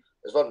doing.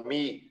 It's not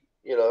me,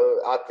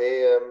 out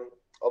there.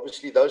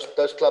 Obviously, those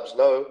clubs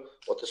know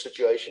what the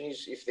situation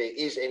is, if there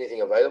is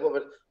anything available.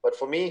 But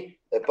for me,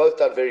 they've both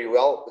done very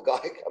well. The guy,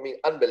 I mean,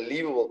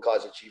 unbelievable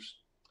Kaizer Chiefs.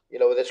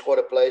 With that squad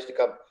of players to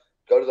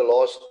go to the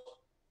last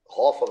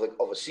half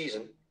of a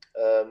season.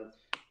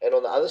 And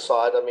on the other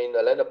side, I mean,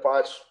 Orlando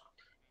Pirates,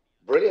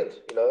 brilliant.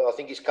 I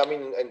think he's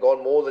coming and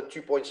gone more than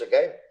 2 points a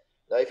game.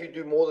 Now, if you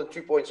do more than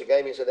 2 points a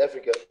game in South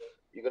Africa,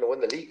 you're going to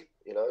win the league.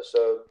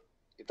 So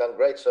you've done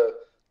great. So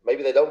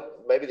maybe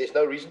there's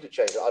no reason to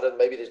change.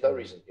 Maybe there's no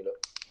reason.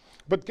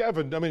 But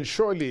Gavin, I mean,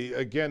 surely,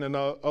 again, and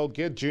I'll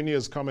get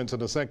Junior's comments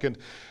in a second,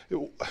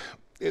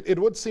 it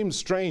would seem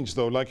strange,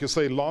 though, like you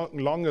say,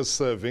 longer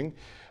serving.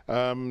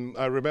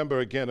 I remember,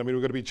 again, I mean,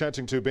 we're going to be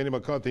chatting to Benni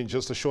McCarthy in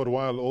just a short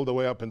while, all the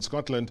way up in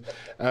Scotland.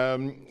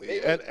 And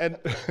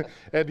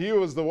he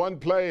was the one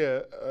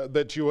player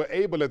that you were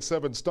able at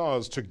 7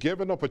 Stars to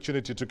give an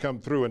opportunity to come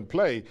through and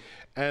play.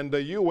 And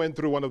you went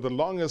through one of the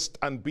longest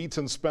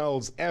unbeaten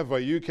spells ever.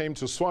 You came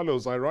to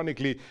Swallows.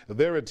 Ironically,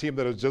 they're a team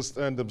that has just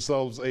earned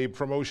themselves a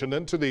promotion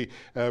into the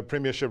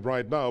Premiership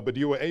right now. But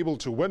you were able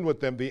to win with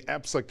them the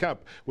Absa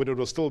Cup, when it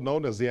was still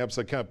known as the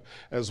Absa Cup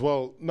as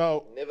well.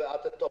 Now, never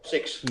out the top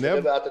 6.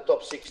 Never out the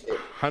top 6 there.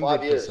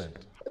 5 years. 100%.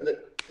 And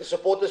the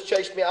supporters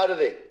chased me out of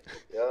there.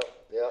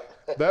 Yeah.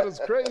 That is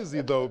crazy,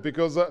 though,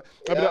 because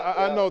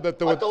I know that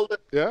there were.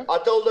 I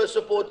told those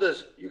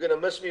supporters, you're going to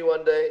miss me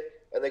one day,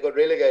 and they got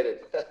relegated.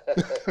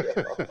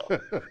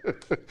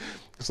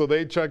 So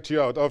they chucked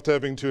you out after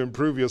having to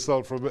improve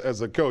yourself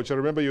as a coach. I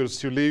remember you used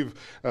to leave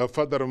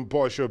Father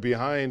Mposho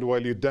behind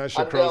while you dash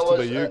across to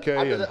the UK.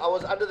 I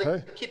was under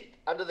the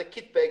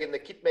kit bag in the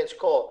kit man's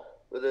car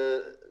with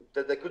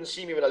they couldn't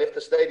see me when I left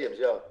the stadiums.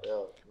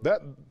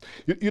 That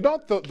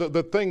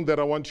the thing that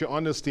I want your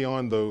honesty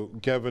on, though,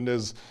 Gavin,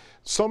 is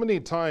so many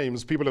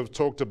times people have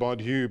talked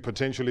about you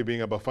potentially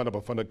being a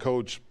Bafana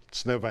coach.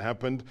 It's never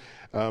happened.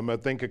 I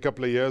think a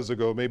couple of years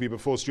ago, maybe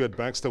before Stuart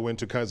Baxter went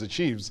to Kaizer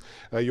Chiefs,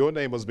 your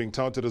name was being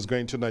touted as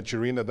going to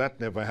Nigeria. That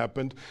never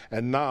happened.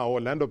 And now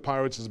Orlando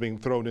Pirates is being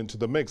thrown into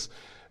the mix.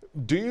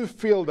 Do you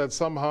feel that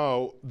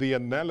somehow the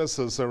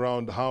analysis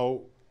around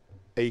how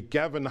a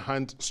Gavin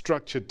Hunt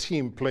structured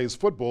team plays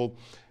football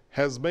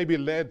has maybe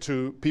led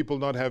to people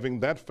not having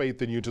that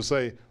faith in you to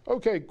say,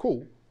 okay,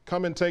 cool,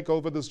 come and take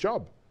over this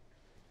job?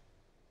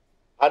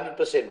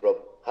 100%, Rob,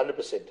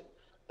 100%.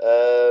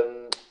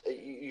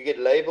 You get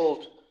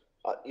labelled,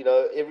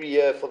 every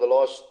year for the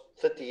last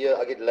 30 years,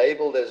 I get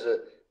labelled as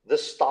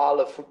this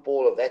style of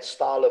football or that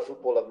style of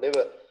football. I've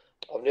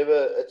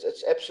never.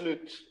 It's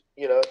absolute.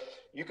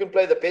 You can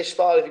play the best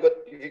style if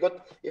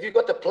you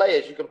got the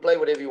players. You can play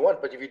whatever you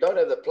want. But if you don't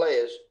have the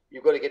players,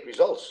 you've got to get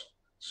results.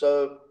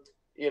 So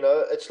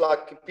it's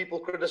like people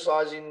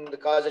criticizing the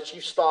Kaizer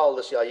Chiefs style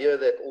this year. I hear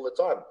that all the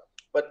time.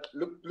 But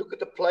look at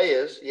the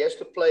players. He has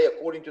to play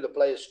according to the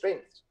players'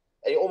 strengths,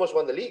 and he almost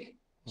won the league.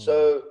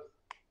 So,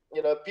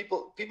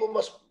 people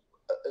must.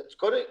 It's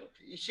got to.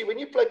 You see, when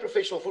you play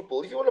professional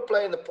football, if you want to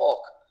play in the park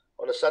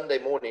on a Sunday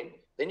morning,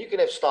 then you can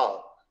have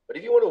style. But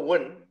if you want to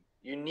win,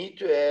 you need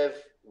to have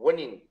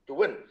winning to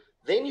win.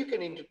 Then you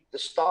can the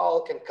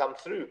style can come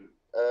through.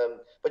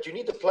 But you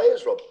need the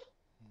players, Rob.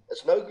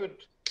 It's no good.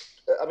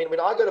 I mean, when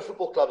I go to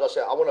football clubs, I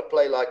say I want to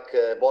play like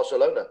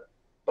Barcelona.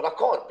 But I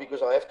can't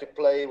because I have to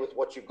play with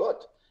what you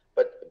got.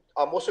 But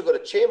I'm also got a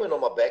chairman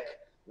on my back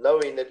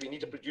knowing that we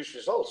need to produce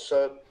results.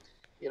 So,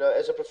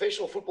 as a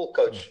professional football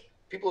coach,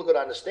 people have got to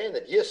understand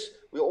that, yes,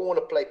 we all want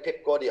to play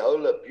Pep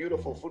Guardiola,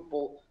 beautiful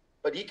football,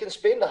 but he can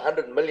spend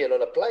 100 million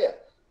on a player.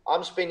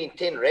 I'm spending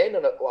 10 rand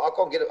on I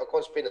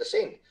can't spend a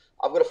cent.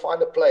 I've got to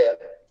find a player,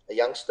 a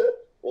youngster,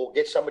 or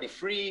get somebody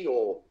free,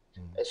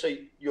 and so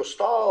your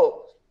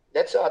style,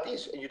 that's how it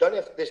is. And you don't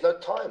have, there's no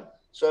time.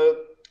 So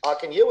I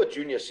can hear what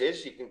Junior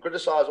says. You can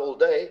criticize all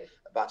day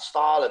about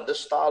style and this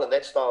style and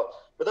that style,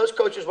 but those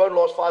coaches won't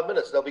last 5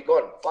 minutes. They'll be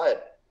gone, fired.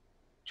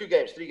 2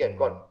 games, 3 games,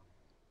 gone.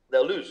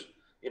 They'll lose.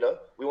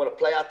 We want to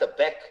play out the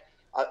back.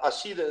 I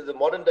see the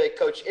modern day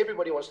coach,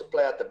 everybody wants to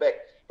play out the back.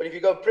 But if you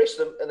go press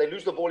them and they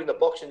lose the ball in the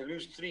box and you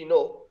lose 3-0,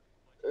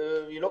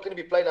 you're not going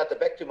to be playing out the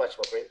back too much,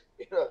 my friend.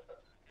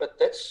 But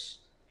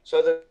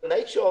so the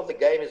nature of the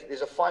game is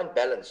there's a fine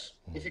balance.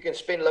 If you can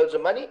spend loads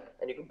of money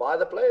and you can buy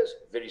the players,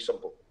 very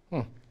simple.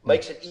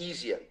 Makes it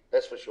easier,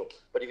 that's for sure.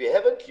 But if you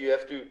haven't, you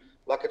have to,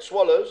 like at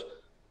Swallows,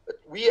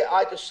 I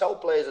had to sell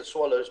players at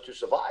Swallows to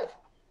survive,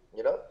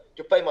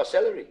 to pay my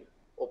salary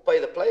or pay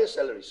the players'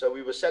 salary. So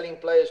we were selling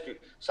players to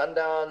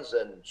Sundowns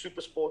and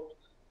Supersport.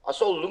 I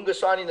sold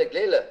Lungasani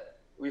Naglela.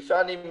 We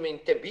found him in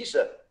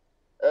Tembisa.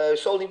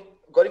 Sold him,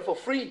 got him for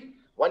free.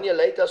 1 year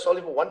later, I sold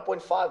him for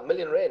 1.5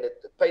 million rand.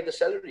 It paid the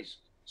salaries.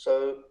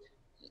 So,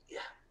 yeah.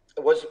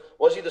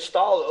 Was he the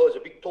style? Oh, he's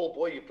a big, tall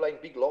boy. You're playing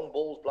big, long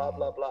balls, blah,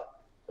 blah, blah.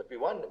 But we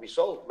won. We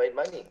sold, made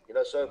money.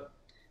 So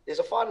there's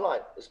a fine line.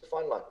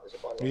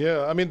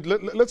 Yeah, I mean,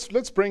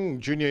 let's bring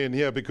Junior in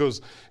here,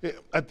 because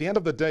at the end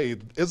of the day,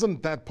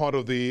 isn't that part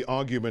of the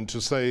argument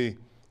to say,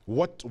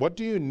 what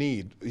do you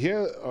need?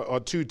 Here are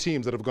 2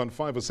 teams that have gone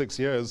 5 or 6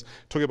 years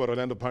talking about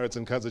Orlando Pirates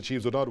and Kaizer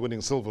Chiefs without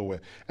winning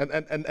silverware, and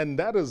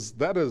that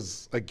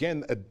is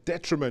again a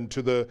detriment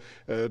to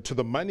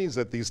the monies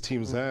that these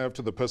teams have,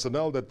 to the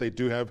personnel that they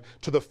do have,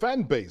 to the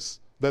fan base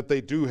that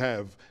they do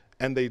have,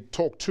 and they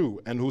talk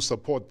to and who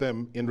support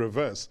them in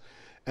reverse.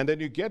 And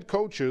then you get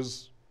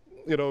coaches.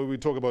 We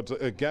talk about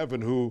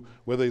Gavin, who,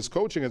 whether he's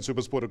coaching at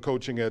Supersport or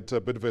coaching at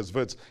Bidvest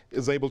Wits,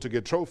 is able to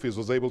get trophies,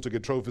 was able to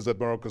get trophies at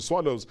Morocco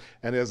Swallows.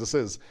 And as it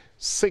says,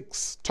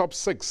 top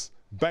six,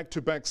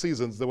 back-to-back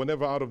seasons. They were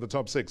never out of the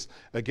top 6.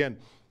 Again,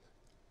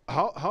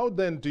 how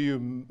then do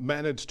you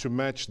manage to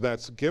match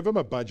that? Give him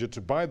a budget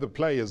to buy the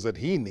players that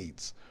he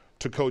needs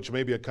to coach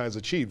maybe a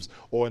Kaizer Chiefs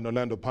or an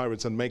Orlando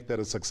Pirates and make that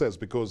a success?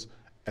 Because,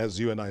 as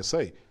you and I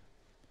say,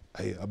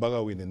 hey,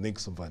 abaga win and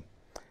some fun.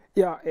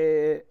 Yeah,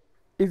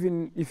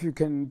 even if you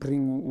can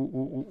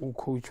bring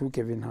coach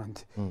Gavin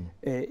Hunt,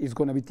 it's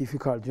going to be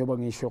difficult. A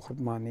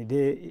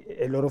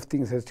lot of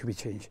things has to be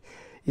changed.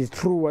 It's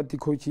true what the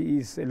coach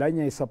is.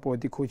 Lanya is support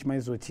the coach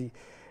Maizoti.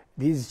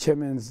 These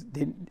chairmen,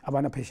 they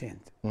are not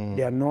patient.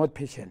 They are not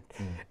patient.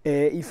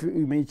 If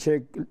you may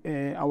check,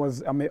 I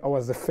was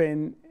a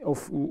fan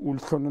of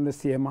Ultron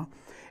Siema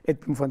at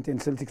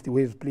Pimfontein Celtics. The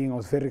way he was playing, I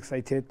was very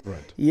excited.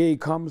 Right. Here he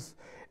comes.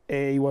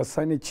 He was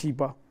signed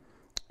cheaper,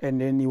 and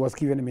then he was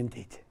given a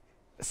mandate.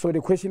 So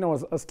the question I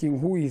was asking,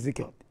 who is it?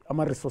 Am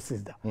I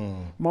resources da?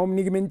 Mom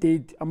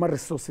mandate, am I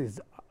resources?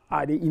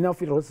 Are they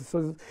enough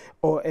resources?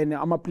 And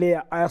I'm a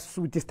player, I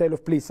suit the style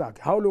of play.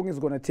 How long is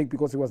it going to take?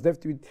 Because he was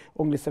left with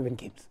only 7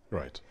 games.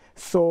 Right.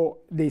 So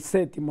they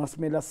said you must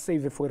make us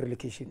save it for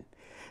relegation.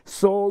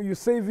 So you're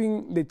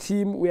saving the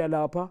team, we are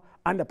lapa,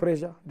 under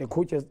pressure. The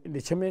coaches,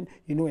 the chairman,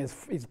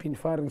 it's been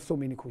firing so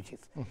many coaches.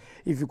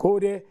 If you go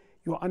there,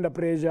 you're under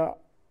pressure,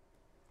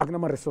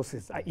 Agnama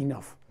resources are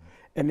enough.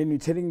 And then you're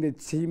telling the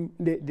team,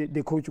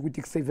 the coach would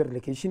take save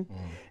relegation.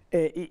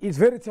 It's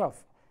very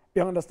tough.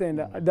 You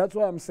understand? That's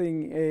why I'm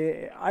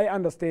saying I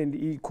understand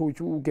the coach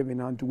who gave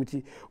an to which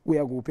we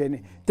are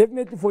going.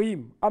 Definitely for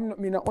him,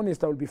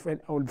 honest, I will be fair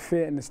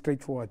and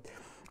straightforward.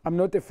 I'm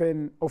not a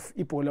fan of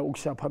Ipola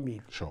Uksha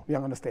Pamil. Sure. You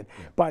understand?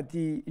 Yeah. But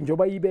the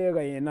Njoba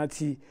Ibega and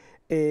Nati,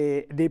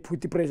 they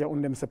put the pressure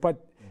on themselves.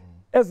 But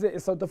as a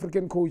South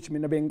African coach,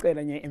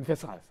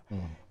 emphasize.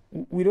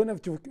 We don't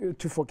have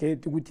to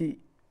forget ukuthi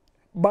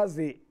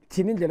baze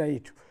thina indlela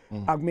yethu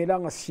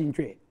akumelanga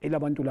sishintshwe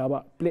elabantu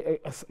laba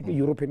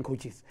European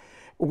coaches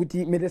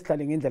ukuthi mele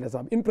sihlale ngendlela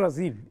zabo. In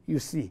Brazil, you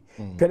see,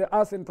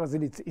 us in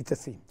Brazil it's the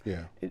same.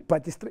 Yeah.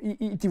 But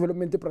the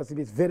development in Brazil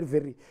is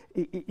very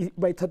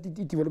by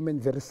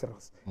development very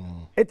serious.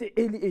 At the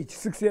early age,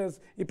 6 years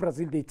in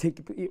Brazil, they take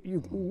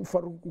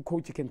for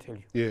coach can tell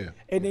you. Yeah.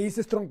 And it's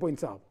a strong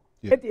point out.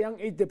 Yeah. At the young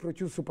age, they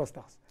produce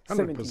superstars.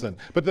 100%.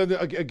 But then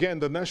again,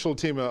 the national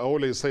team, I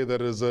always say that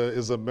is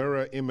a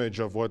mirror image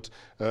of what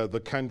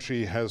the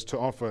country has to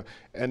offer.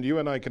 And you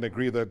and I can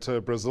agree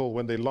that Brazil,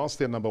 when they lost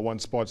their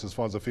 #1 spot as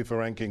far as the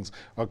FIFA rankings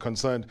are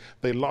concerned,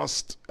 they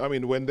lost,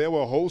 when they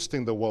were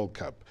hosting the World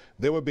Cup,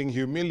 they were being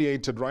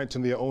humiliated right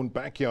in their own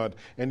backyard,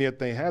 and yet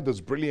they had this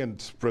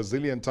brilliant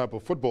Brazilian type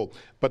of football,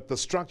 but the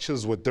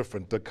structures were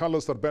different. The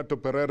Carlos Alberto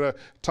Pereira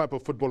type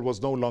of football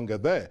was no longer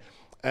there.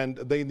 And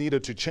they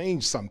needed to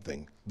change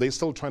something. They're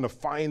still trying to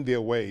find their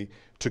way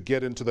to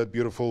get into that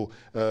beautiful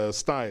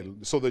style.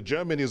 So the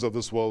Germanys of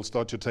this world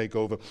start to take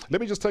over.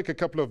 Let me just take a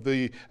couple of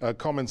the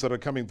comments that are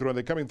coming through, and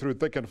they're coming through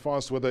thick and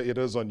fast, whether it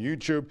is on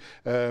YouTube.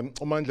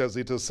 Omandla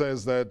Zita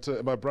says that,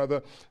 my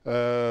brother,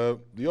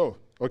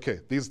 okay,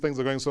 these things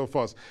are going so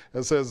fast.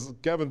 It says,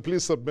 Gavin,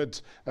 please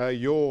submit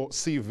your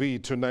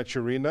CV to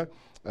Naturina.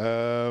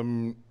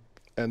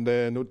 And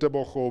then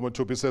Utebogo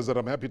Matupi says that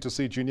I'm happy to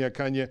see Junior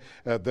Kanye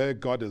there.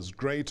 God is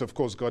great. Of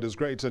course, God is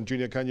great. And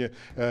Junior Kanye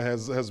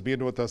has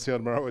been with us here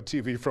on Marawa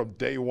TV from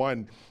day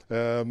one.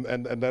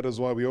 And that is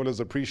why we always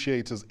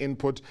appreciate his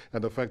input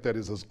and the fact that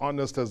he's as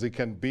honest as he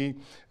can be,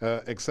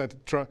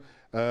 etc.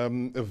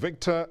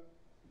 Victor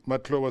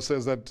Matlowa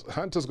says that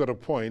Hunter's got a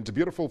point.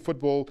 Beautiful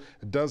football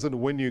doesn't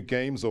win you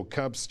games or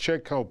cups.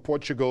 Check how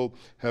Portugal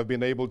have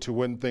been able to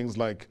win things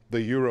like the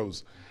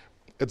Euros.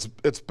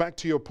 It's back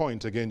to your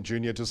point again,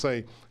 Junior, to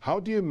say, how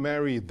do you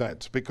marry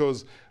that?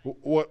 Because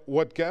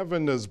what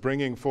Gavin is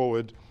bringing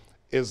forward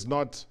is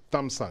not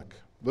thumbsuck.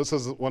 This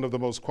is one of the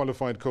most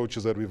qualified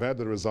coaches that we've had.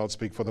 The results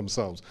speak for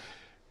themselves.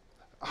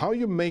 How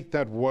you make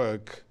that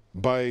work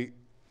by,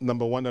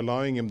 number one,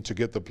 allowing him to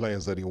get the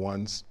players that he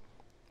wants,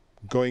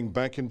 going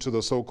back into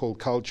the so-called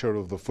culture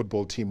of the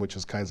football team, which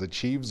is Kaizer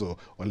Chiefs or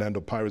Orlando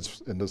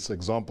Pirates in this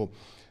example.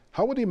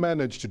 How would he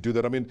manage to do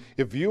that? I mean,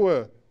 if you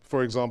were,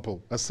 for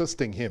example,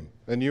 assisting him,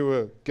 and you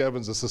were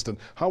Gavin's assistant,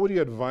 how would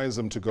you advise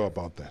him to go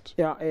about that?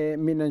 Yeah,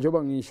 mina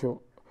njoba ngisho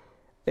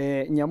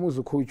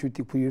nyamuzu coach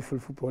uthi beautiful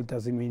football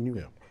doesn't mean you.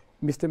 Yeah.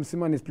 Mr.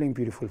 Msimane is playing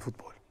beautiful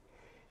football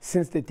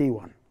since the day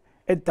one.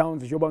 At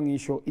Downs, njoba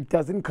ngisho, it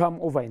doesn't come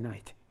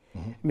overnight.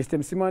 Mr.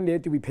 Msimane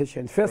had to be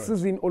patient. First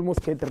season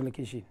almost get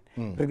relegated.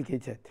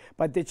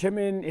 But the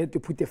chairman had to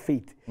put a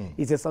faith.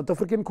 He's a South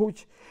African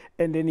coach,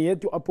 and then he had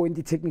to appoint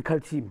a technical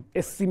team,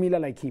 as similar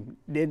like him.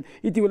 Then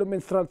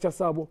development structure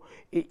sabo,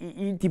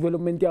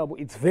 development yabo,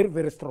 it's very,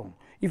 very strong.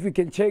 If you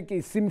can check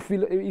his same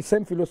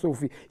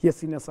philosophy,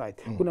 yes, in aside.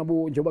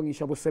 Kunabo njoba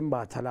ngisho abo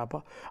Sembatha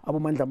lapha, abo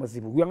Mandla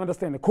Mazibu. We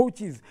understand the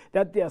coaches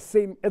that they are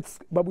same at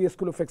Babuya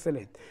School of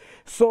Excellence.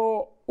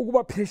 So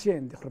ukuba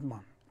patient,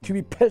 to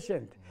be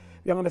patient.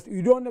 You understand?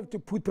 You don't have to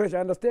put pressure.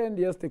 I understand,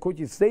 yes, the coach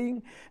is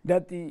saying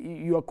that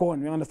you are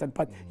gone. You understand?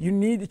 But you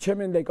need a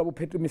chairman like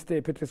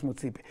Mr. Petrus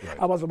Motsipe.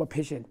 I was about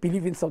patient.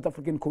 Believe in South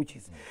African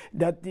coaches.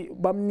 That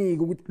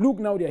look,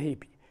 now they're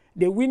happy.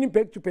 They're winning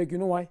back to back. You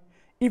know why?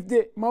 If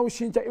the Mao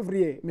Shincha every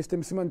year, Mr.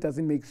 Msimane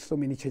doesn't make so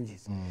many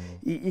changes.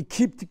 He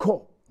keeps the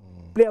core.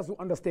 Players who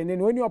understand.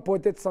 And when you are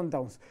appointed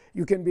Sundowns,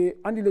 you can be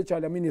Andy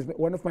Lechal. I mean, he's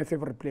one of my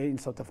favorite players in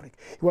South Africa.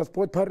 He was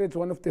Port Pirates,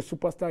 one of the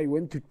superstars. He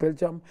went to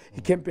Belgium.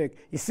 He came back.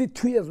 He stayed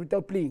 2 years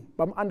without playing.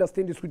 But I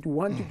understand this. We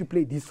want you to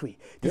play this way.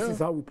 This is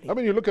how we play. I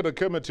mean, you look at a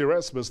Kermit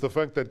Erasmus, the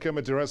fact that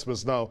Kermit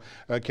Erasmus now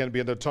can be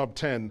in the top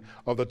 10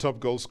 of the top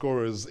goal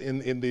scorers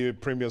in the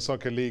Premier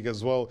Soccer League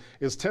as well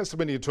is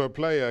testimony to a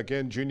player,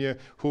 again, Junior,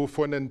 who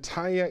for an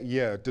entire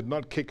year did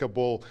not kick a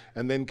ball,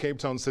 and then Cape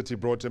Town City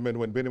brought him in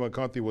when Benni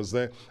McCarthy was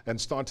there and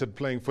started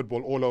playing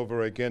football all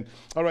over again.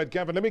 All right,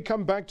 Gavin, let me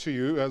come back to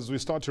you as we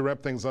start to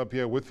wrap things up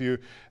here with you.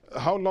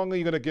 How long are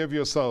you going to give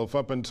yourself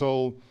up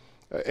until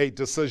a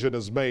decision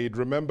is made?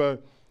 Remember,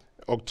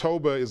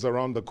 October is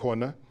around the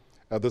corner.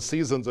 The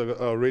seasons are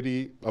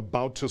already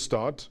about to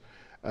start.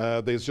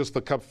 There's just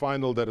the cup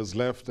final that is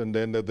left, and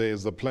then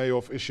there's the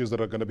playoff issues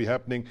that are going to be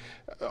happening.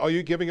 Are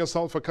you giving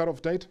yourself a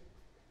cutoff date?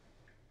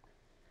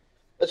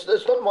 It's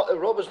not my,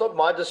 Rob, it's not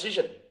my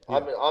decision. Yeah.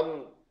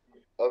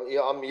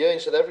 I'm here in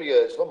South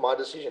Africa. It's not my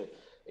decision.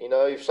 You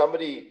know, if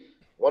somebody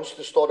wants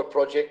to start a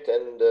project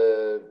and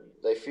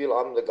they feel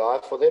I'm the guy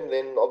for them,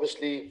 then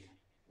obviously,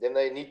 then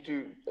they need to,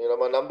 you know,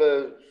 my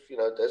number, you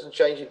know, it hasn't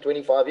changed in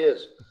 25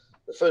 years.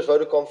 The first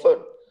voter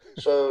confirmed.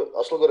 So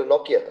I still got a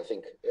Nokia, I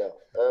think. Yeah.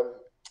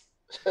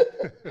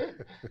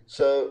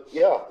 So,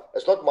 yeah,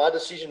 it's not my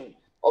decision.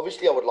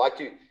 Obviously, I would like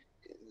to,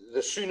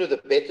 the sooner the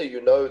better,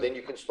 you know, then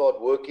you can start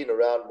working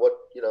around what,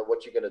 you know,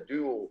 what you're going to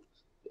do, or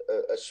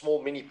a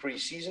small mini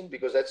pre-season,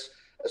 because it's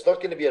not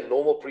going to be a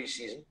normal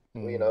pre-season,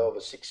 you know, of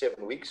 6-7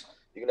 weeks.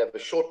 You're going to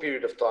have a short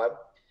period of time.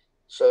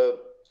 So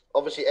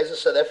obviously, as a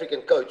South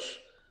African coach,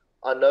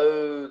 I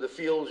know the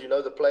fields, you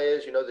know, the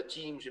players, you know, the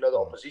teams, you know, the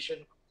opposition.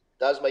 It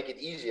does make it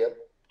easier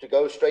to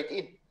go straight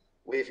in,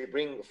 where if you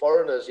bring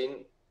foreigners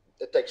in,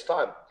 it takes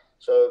time.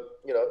 So,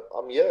 you know,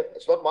 I'm here.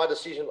 It's not my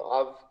decision.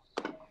 I've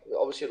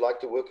obviously like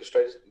to work as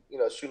straight as, you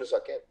know, as soon as I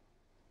can.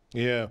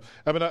 Yeah,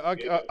 I mean,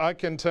 I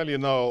can tell you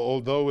now,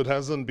 although it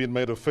hasn't been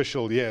made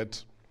official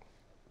yet,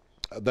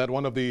 that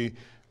one of the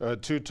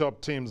two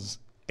top teams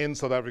in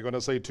South Africa, when I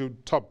say two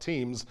top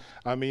teams,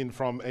 I mean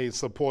from a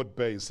support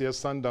base. Yes,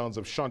 Sundowns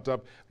have shot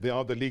up. They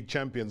are the league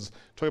champions.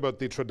 Talking about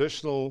the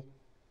traditional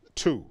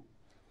two,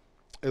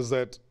 is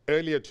that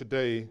earlier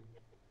today,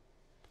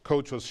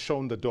 coach was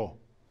shown the door.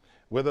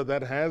 Whether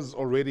that has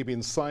already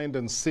been signed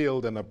and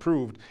sealed and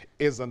approved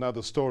is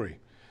another story.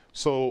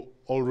 So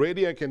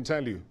already I can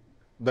tell you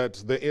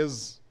that there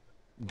is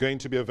going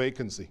to be a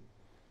vacancy.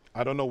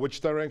 I don't know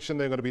which direction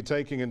they're going to be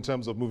taking in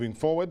terms of moving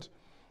forward,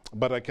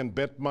 but I can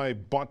bet my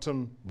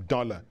bottom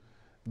dollar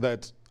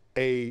that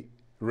a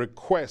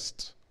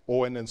request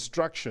or an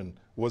instruction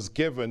was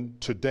given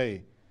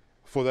today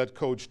for that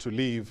coach to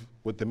leave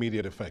with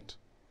immediate effect.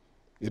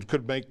 It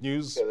could make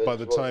news by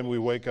the time we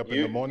wake up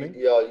in the morning.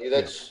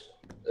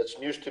 That's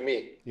news to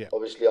me. Yeah.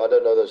 Obviously, I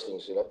don't know those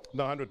things, you know.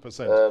 No,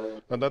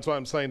 100%. And that's why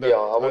I'm saying that.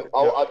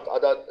 I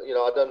don't, you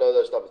know, I don't know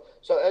those numbers.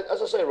 So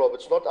as I say, Rob,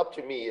 it's not up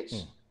to me.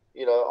 It's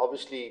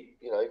obviously,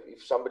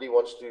 if somebody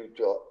wants to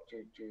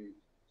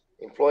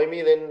employ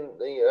me, then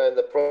and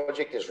the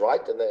project is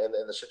right and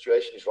the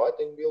situation is right,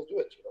 then we'll do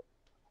it.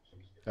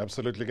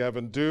 Absolutely,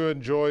 Gavin. Do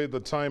enjoy the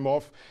time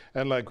off,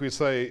 and like we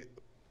say,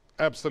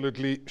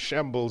 absolutely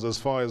shambles as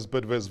far as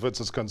Bidvest Wits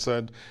is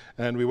concerned,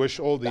 and we wish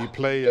all the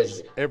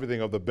players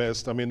everything of the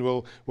best. I mean,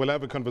 we'll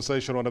have a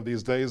conversation one of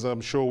these days,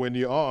 I'm sure, when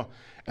you are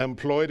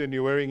employed and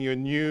you're wearing your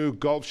new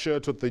golf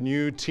shirt with the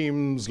new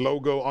team's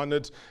logo on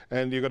it,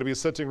 and you're going to be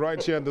sitting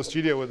right here in the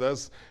studio with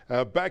us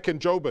back in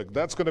Joburg.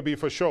 That's going to be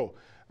for sure.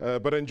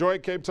 But enjoy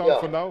Cape Town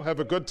for now. Have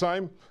a good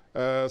time.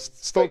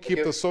 Still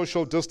keep the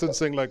social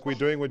distancing like we're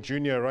doing with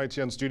Junior right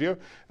here in studio.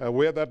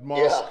 Wear that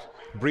mask,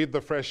 breathe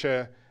the fresh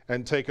air,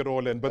 and take it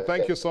all in. But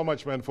thank you so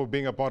much, man, for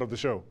being a part of the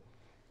show.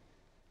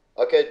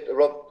 Okay,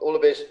 Rob, all the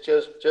best.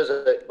 Cheers.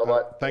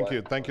 Bye-bye.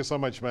 Thank you so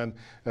much, man.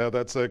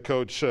 That's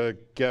Coach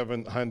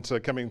Gavin Hunt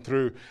coming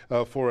through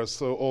for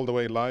us all the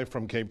way live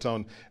from Cape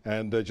Town,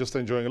 and just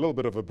enjoying a little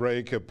bit of a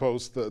break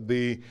post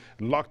the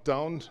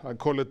lockdown. I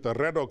call it the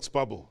Red Ox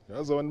bubble. And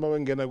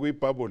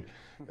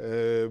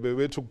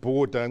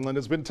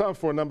it's been tough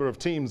for a number of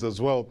teams as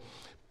well.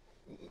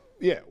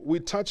 Yeah, we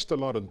touched a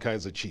lot on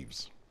Kaizer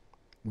Chiefs,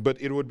 but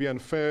it would be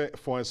unfair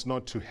for us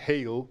not to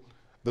hail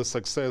the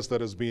success that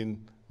has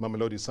been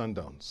Mamelodi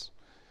Sundowns.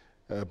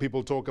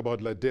 People talk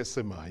about La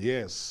Decima.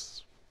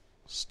 Yes,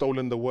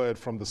 stolen the word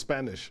from the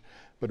Spanish,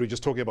 but we're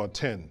just talking about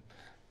 10.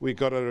 We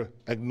got to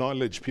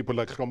acknowledge people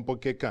like Hlompo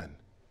Kekan,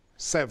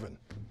 7,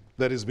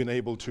 that has been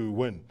able to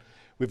win.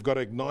 We've got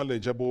to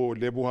acknowledge Abo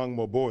Lebuhang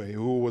Moboy,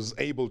 who was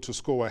able to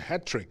score a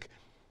hat-trick.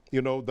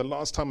 You know, the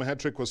last time a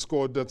hat-trick was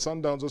scored at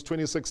Sundowns was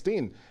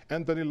 2016.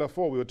 Anthony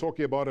Lafort, we were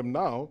talking about him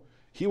now.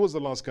 He was the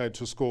last guy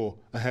to score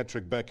a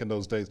hat-trick back in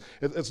those days.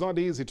 It's not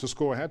easy to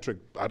score a hat-trick.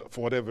 For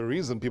whatever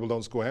reason, people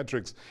don't score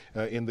hat-tricks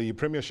in the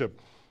Premiership.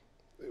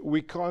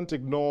 We can't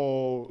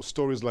ignore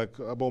stories like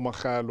Abo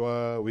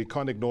Makhalwa. We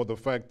can't ignore the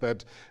fact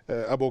that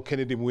Abo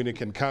Kennedy Mwini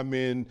can come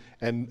in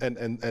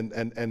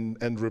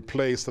and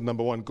replace the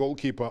 #1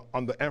 goalkeeper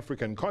on the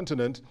African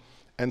continent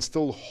and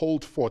still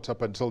hold fort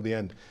up until the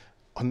end.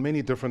 On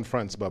many different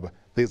fronts, Baba,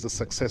 there's a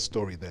success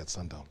story there at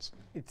Sundowns.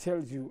 It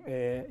tells you,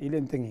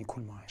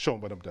 Sure,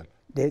 but I'm done.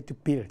 They had to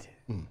build.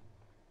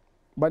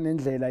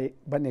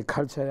 Bane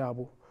culture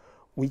yabo,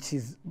 which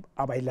is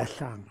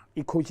abayilahlanga.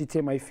 I-coach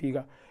ithe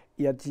mayifika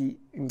yathi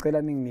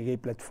ngicela ninginike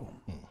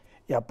i-platform.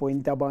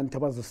 Yapointa abantu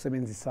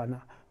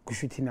abazosebenzisana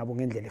kusho ukuthi nabo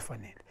ngendlela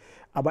efanele.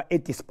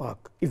 Aba-at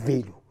spark,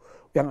 i-value.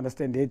 You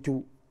understand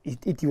to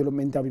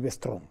i-development yabo ibe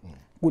strong.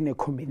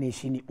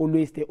 Kune-combination,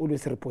 they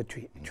always report to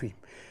him.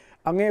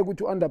 Angeke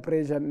ukuthi under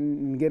pressure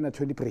ngena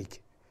 20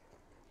 break.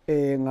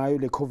 Ngayo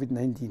le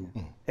COVID-19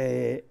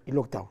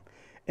 lockdown,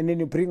 and then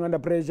you bring under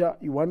pressure,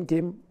 you one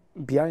game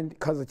behind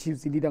Kaizer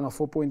Chiefs, you lead on a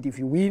 4 point. If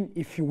you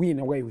win,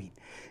 away win,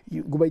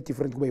 you go by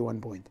different way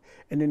 1 point,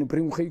 and then you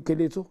bring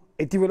Keleto,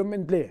 a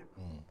development player.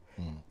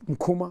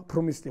 Mkuma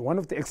promised one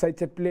of the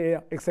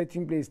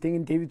exciting players staying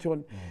in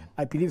Davidson.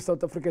 I believe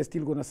South Africa is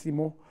still gonna see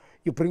more.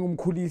 You bring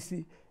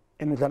Mkulisi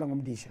and Udala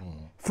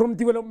from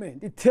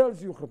development. It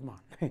tells you,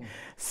 man.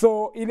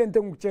 So ilente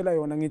ngukutshela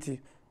yona ngithi.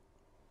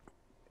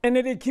 And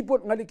they keep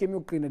on ngale game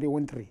yokuqina, they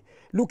won 3.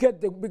 Look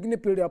at the beginning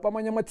build up.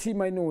 Amanyama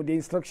team, I know the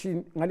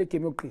instruction ngale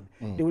game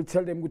yokuqina. They will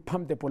tell them to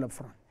pump the ball up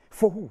front.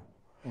 For who?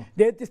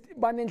 They just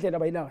banendlela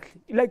bayilahli.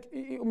 Like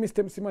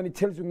Mr. Msimani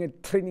tells you in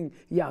training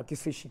yakhe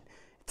session.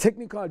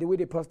 Technical, the way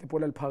they pass the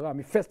ball al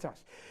Pagami, first touch.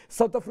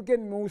 South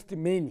African most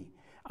many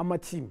ama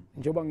team,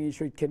 njoba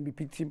ngisho it can be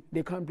big team,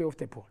 they can't play off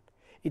the ball.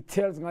 It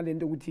tells ngale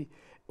nto ukuthi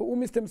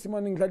Mr.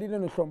 Msimani ngidlalile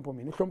no Hlompo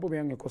mina. Hlompo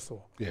beyangekho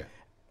so. Yeah.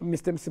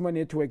 Mr. Msimani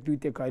had to work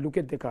with the guy. Look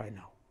at the guy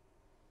now.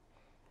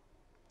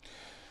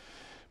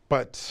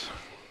 But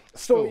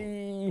so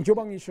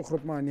njoba ngisho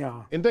Grootman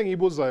yeah. Into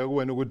engiyibuzayo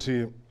kuwena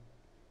ukuthi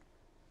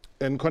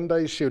enkhonda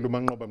ishelu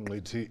manqoba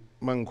mnqithi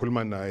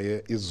mangikhuluma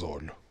naye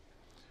izolo.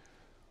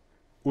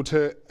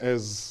 Uthe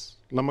as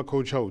lama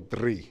coach out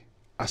 3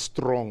 are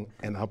strong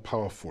and are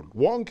powerful.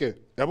 Wonke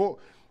yabo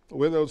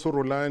whether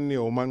uSorolani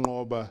or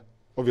Manqoba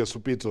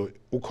obviously Upito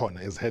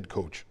ukhona as head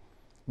coach.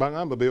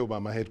 Bangamba beyoba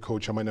ama head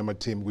coach amanye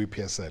team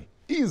kwi-PSL.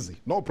 Easy,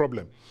 no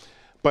problem.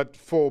 But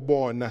for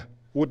bona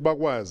ukuthi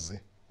bakwazi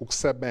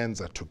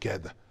ukusebenza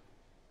together.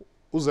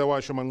 Uze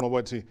washo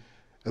Manqoba wathi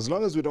as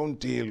long as we don't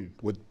deal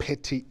with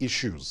petty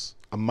issues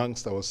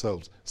amongst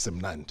ourselves,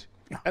 simnandi.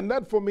 Yeah. And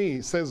that for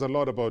me says a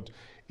lot about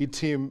a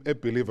team, a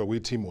believer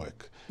with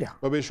teamwork. Yeah.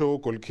 Babe show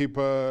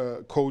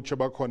goalkeeper, coach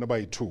abakhona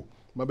bayi-2.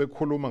 Babe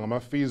khuluma ngama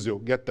physio,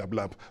 get double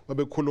up.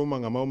 Babe khuluma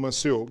ngama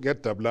masio,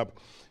 get double up.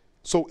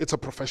 So it's a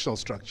professional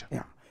structure.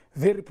 Yeah.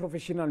 Very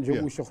professional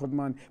njengoba usho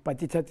Grootman, but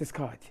ithatha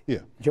isikhathi.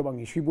 Yeah. Njengoba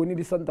ngisho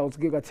ibonile iSundowns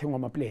ke kathengwa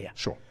ama player.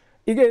 Sure.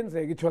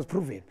 Ikenzeka it was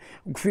proven.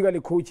 Ukufika le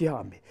coach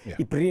ihambe.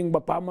 I-bring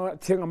bapama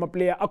thenga ama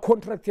player a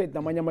contracted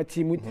namanye ama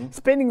team with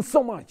spending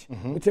so much.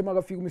 Uthe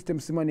makafika Mr.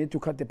 Msimane to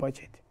cut the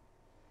budget.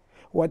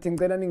 Wathi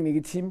ngicela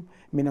ninginike team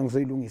mina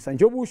ngizoyilungisa.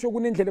 Njengoba usho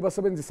kunendlela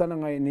abasebenzisana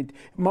ngayo nithi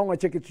mawunga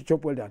check it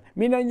job well done.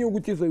 Mina ngiyo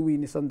ukuthi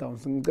izoyiwina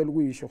iSundowns ngicela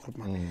ukuyisho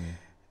Grootman.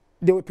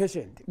 they were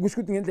patient. They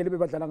could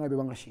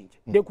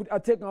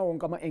attack ngawo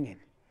wonke ama-angle.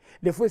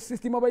 The first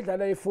system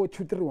abayidlala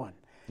ye-4-2-3-1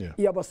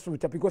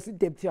 iyabasuta because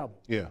i-depth yabo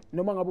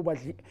noma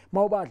ngabe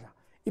mawubadla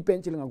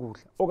ibench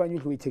lingakudla okanye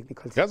udle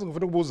i-technical. Yazi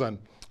ngifuna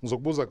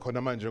ngizokubuza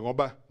khona manje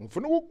ngoba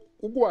ngifuna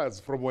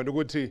ukwazi from wena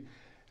ukuthi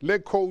le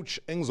coach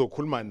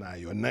engizokhuluma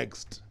nayo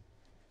next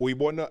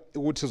uyibona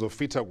ukuthi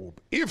izofita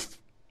kuphi if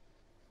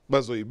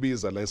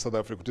bazoyibiza la eSouth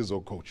Africa ukuthi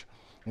izocoach.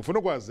 Ngifuna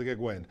ukwazi ke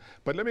kuwena.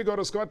 But let me go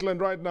to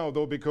Scotland right now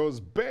though,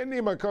 because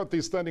Benni McCarthy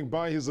is standing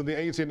by. He's in the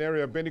 18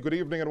 area. Benni, good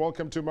evening and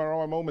welcome to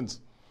Marawa Moments.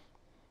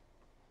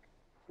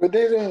 Good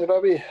evening,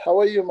 Robbie. How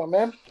are you, my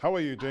man? How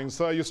are you doing,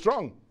 sir? Are you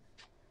strong?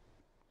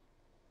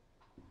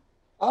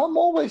 I'm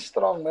always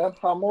strong, man.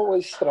 I'm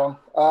always strong.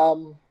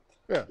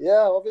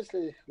 Yeah,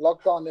 obviously,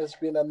 lockdown has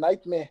been a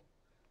nightmare.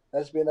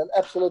 Has been an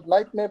absolute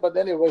nightmare. But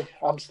anyway,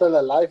 I'm still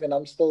alive and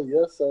I'm still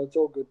here, so it's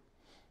all good.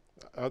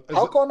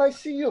 How can I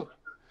see you?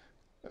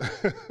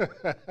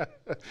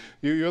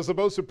 You're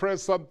supposed to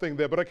press something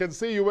there, but I can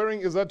see you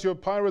wearing, is that your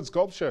Pirates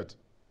golf shirt?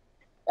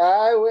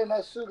 I win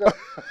a sugar.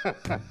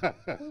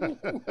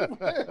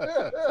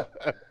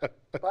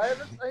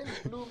 Pirates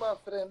ain't blue, my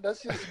friend.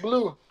 That's just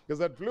blue. Is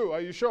that blue?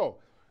 Are you sure?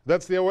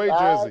 That's the away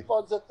jersey.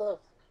 Positive.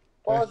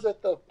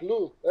 Positive.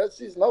 Blue. That's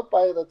just no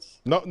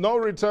Pirates. No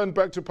return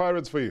back to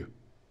Pirates for you.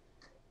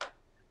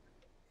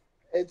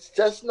 It's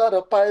just not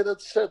a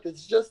Pirates shirt.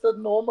 It's just a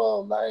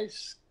normal,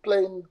 nice,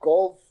 plain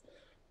golf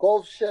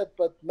shirt,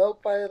 but no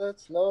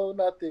Pirates, no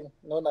nothing,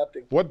 no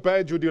nothing. What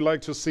badge would you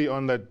like to see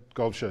on that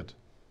golf shirt?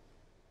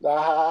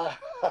 My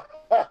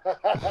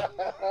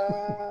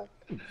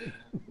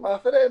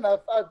friend,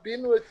 I've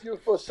been with you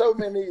for so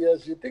many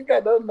years. You think I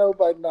don't know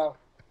by now?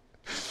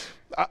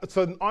 It's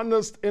an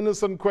honest,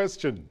 innocent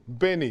question.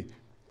 Benni,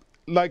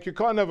 like you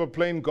can't have a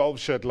plain golf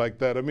shirt like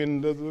that. I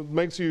mean, it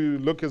makes you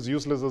look as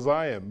useless as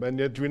I am, and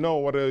yet we know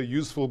what a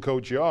useful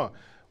coach you are.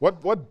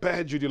 What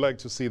badge would you like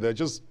to see there?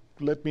 Just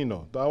let me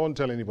know. I won't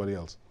tell anybody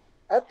else.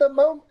 At the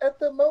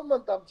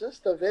moment, I'm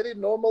just a very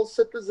normal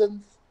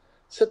citizen,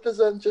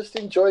 just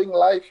enjoying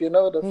life, you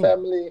know, the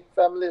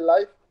family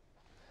life.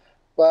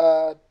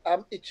 But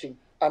I'm itching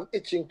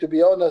to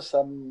be honest. This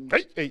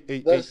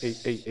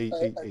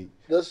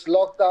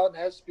lockdown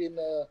has been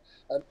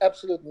an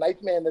absolute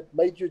nightmare, and it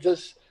made you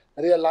just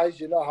realize,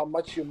 you know, how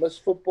much you miss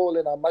football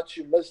and how much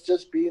you miss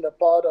just being a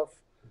part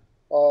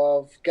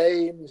of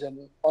games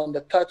and on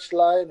the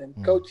touchline and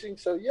coaching.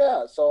 So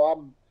yeah, so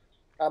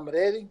I'm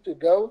ready to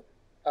go.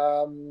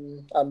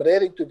 I'm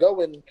ready to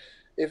go, and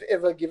if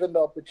ever given the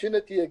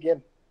opportunity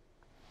again.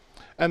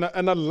 And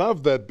I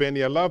love that,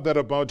 Benni. I love that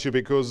about you,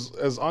 because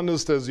as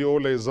honest as you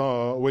always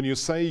are, when you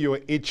say you're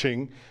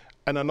itching,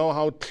 and I know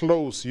how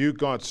close you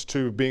got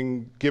to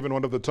being given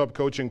one of the top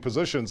coaching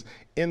positions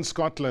in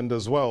Scotland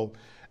as well,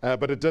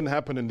 but it didn't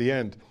happen in the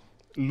end.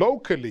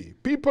 Locally,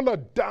 people are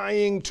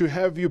dying to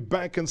have you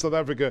back in South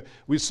Africa.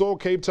 We saw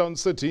Cape Town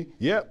City.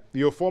 Yeah,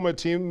 your former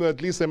team,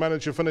 at least they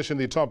managed to finish in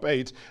the top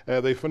 8.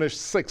 They finished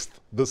 6th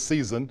this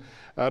season.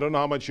 I don't know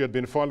how much you had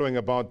been following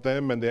about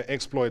them and their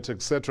exploits,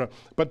 etc.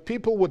 But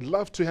people would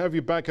love to have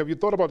you back. Have you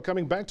thought about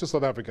coming back to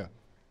South Africa?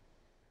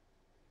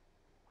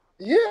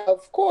 Yeah,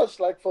 of course.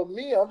 Like for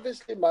me,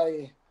 obviously,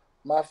 my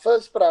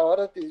first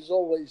priority is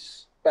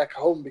always back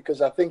home,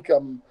 because I think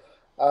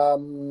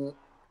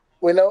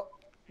we know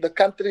the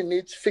country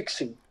needs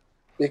fixing,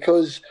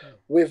 because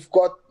we're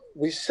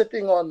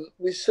sitting on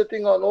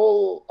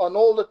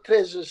all the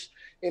treasures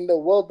in the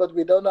world, but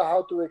we don't know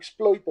how to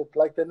exploit it.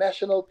 Like the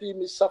national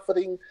team is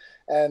suffering,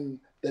 and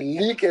the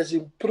league has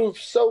improved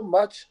so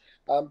much.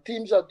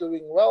 Teams are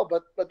doing well,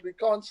 but we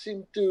can't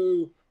seem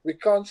to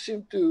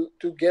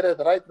get it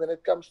right when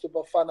it comes to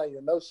Bafana,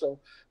 you know. So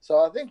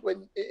I think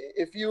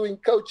if you in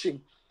coaching,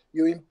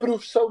 you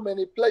improve so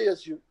many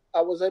players. I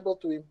was able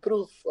to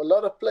improve a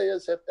lot of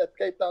players at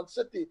Cape Town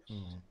City,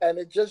 and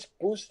it just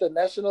boosts the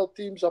national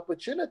team's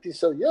opportunity.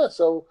 So yeah,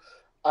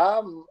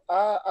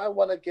 I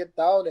want to get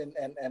down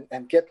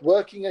and get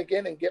working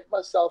again and get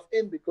myself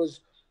in,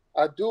 because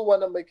I do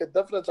want to make a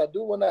difference. I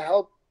do want to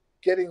help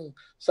getting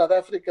South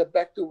Africa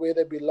back to where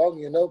they belong,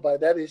 you know. By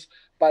that is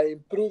by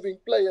improving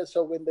players,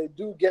 so when they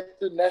do get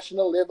to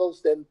national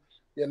levels, then,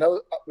 you know,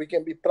 we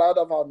can be proud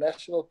of our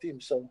national team.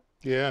 So.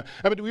 Yeah,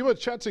 I mean, we were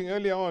chatting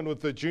earlier on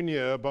with the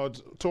junior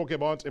talking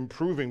about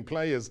improving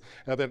players,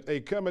 that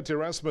a Kermit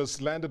Erasmus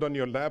landed on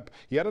your lap.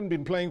 He hadn't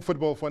been playing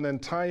football for an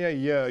entire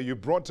year. You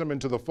brought him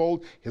into the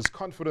fold. His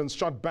confidence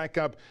shot back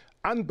up.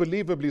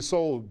 Unbelievably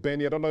so,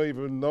 Benni. I don't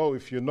even know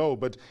if you know,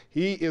 but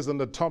he is in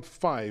the top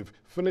 5,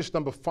 finished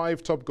number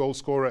 5 top goal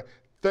scorer,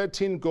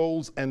 13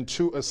 goals and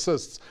 2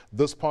 assists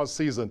this past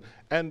season.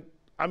 And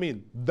I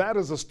mean, that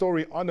is a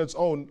story on its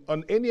own.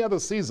 On any other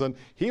season,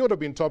 he would have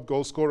been top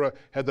goal scorer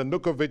had the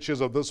Nukovic's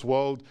of this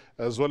world,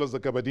 as well as the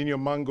Kabadinho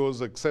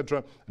Mangos,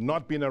 etc.,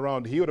 not been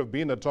around. He would have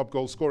been a top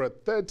goal scorer.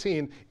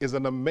 13 is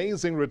an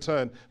amazing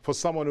return for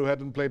someone who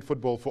hadn't played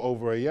football for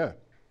over a year.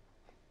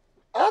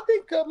 I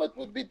think Kermit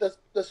would be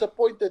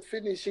disappointed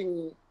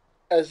finishing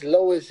as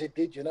low as he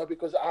did, you know,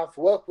 because I've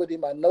worked with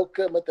him. I know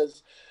Kermit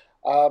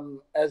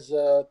As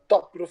a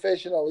top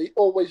professional, he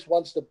always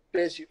wants the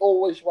best. He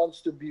always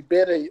wants to be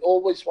better. He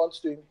always wants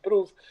to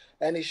improve.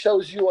 And he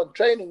shows you on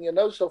training,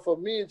 So for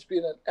me, it's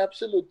been an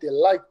absolute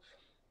delight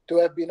to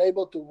have been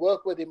able to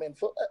work with him.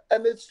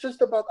 And it's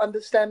just about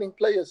understanding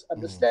players,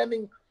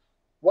 understanding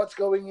what's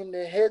going in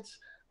their heads,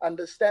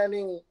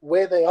 understanding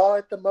where they are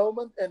at the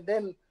moment, and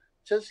then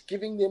just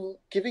giving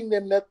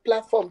them that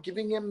platform,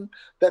 giving them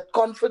that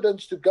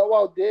confidence to go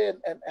out there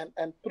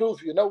and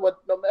prove, what,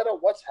 no matter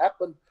what's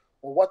happened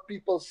or what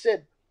people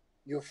said,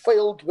 you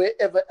failed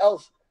wherever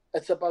else.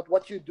 It's about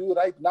what you do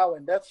right now,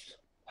 and that's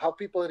how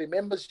people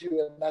remembers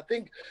you. And I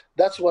think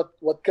that's what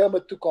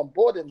Kermit took on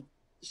board, and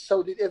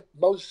so did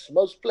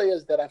most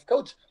players that I've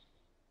coached.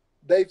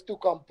 They've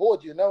took on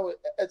board.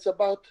 It's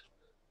about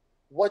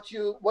what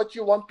you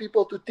want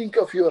people to think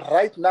of you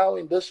right now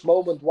in this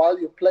moment while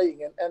you're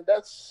playing,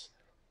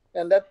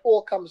 and that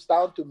all comes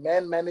down to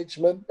man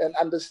management and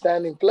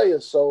understanding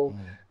players. So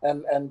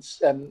and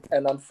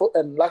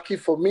lucky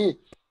for me,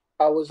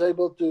 I was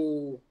able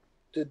to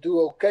do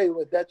okay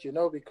with that,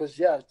 because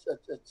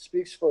it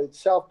speaks for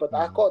itself. But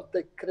I can't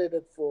take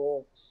credit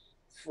for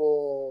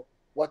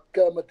what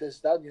Kermit has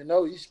done.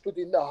 He's put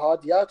in the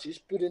hard yards, he's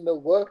put in the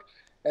work,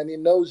 and he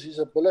knows his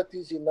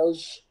abilities, he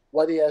knows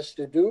what he has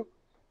to do.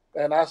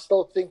 And I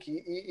still think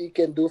he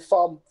can do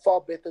far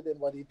better than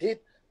what he did.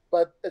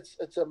 But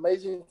it's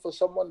amazing for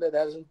someone that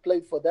hasn't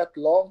played for that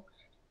long,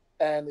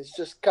 and it's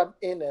just come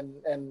in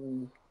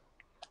and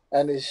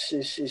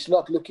is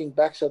not looking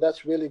back. So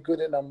that's really good,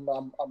 and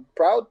I'm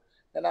proud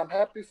and I'm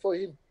happy for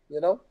him.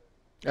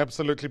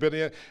 Absolutely,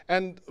 Benni.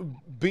 And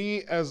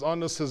be as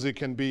honest as you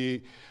can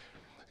be.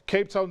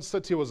 Cape Town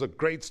City was a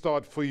great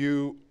start for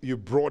you. You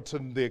brought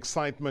in the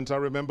excitement. I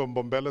remember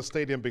Mbombela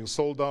Stadium being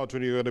sold out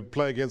when you were going to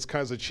play against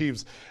Kaizer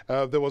Chiefs.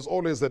 There was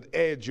always that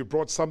edge. You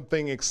brought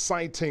something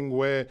exciting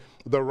where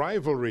the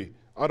rivalry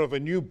out of a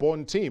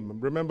newborn team.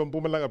 Remember,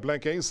 Mpumalanga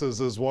Black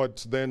Aces is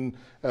what then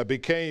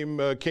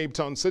became Cape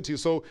Town City.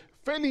 So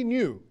fairly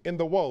new in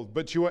the world,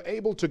 but you were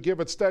able to give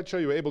it stature.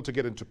 You were able to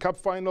get into cup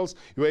finals.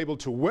 You were able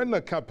to win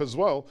a cup as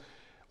well.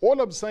 All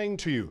I'm saying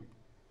to you,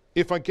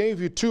 if I gave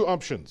you two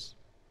options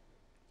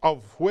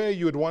of where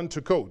you'd want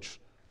to coach.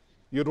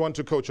 You'd want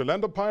to coach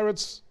Orlando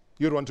Pirates,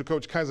 you'd want to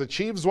coach Kaizer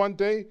Chiefs one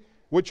day.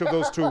 Which of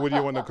those two would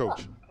you want to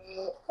coach?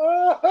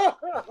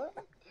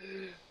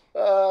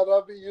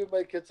 Robbie, you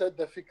make it so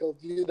difficult.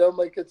 You don't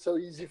make it so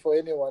easy for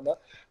anyone. Huh?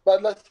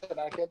 But listen,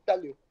 I can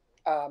tell you,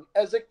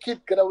 as a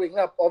kid growing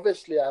up,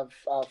 obviously I've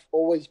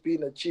always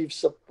been a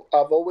Chiefs.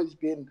 I've always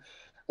been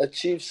a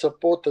Chiefs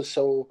supporter.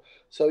 So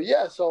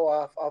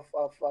I've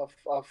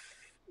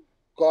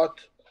got.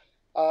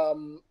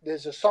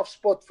 There's a soft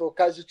spot for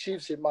Kaizer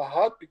Chiefs in my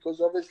heart, because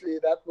obviously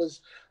that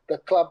was the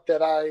club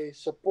that I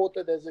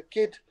supported as a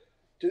kid,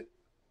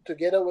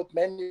 together with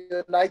Man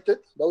United.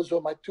 Those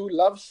were my two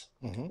loves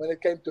when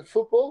it came to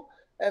football.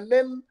 And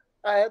then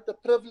I had the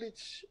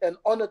privilege and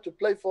honor to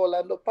play for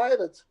Orlando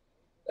Pirates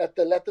at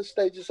the latter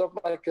stages of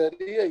my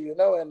career,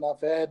 and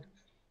I've had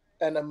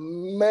an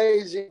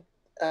amazing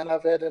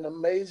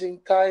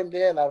time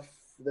there, and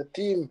the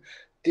team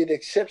did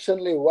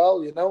exceptionally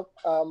well,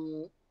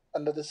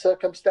 under the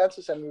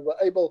circumstances, and we were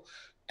able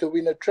to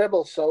win a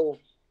treble. So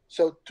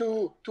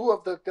two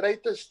of the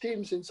greatest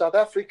teams in South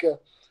Africa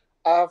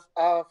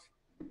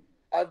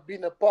I've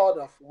been a part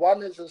of.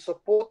 One is a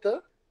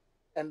supporter,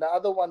 and the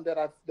other one that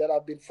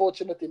I've been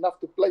fortunate enough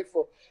to play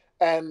for.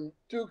 And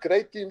two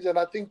great teams, and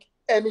I think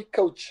any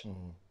coach,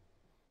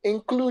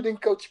 including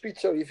Coach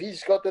Pitso, if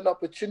he's got an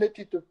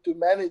opportunity to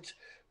manage,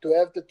 to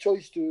have the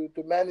choice to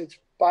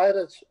manage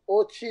Pirates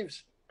or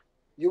Chiefs,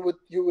 you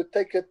would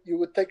take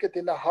it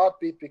in a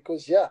heartbeat,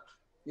 because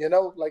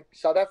like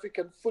South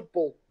African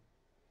football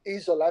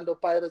is Orlando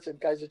Pirates and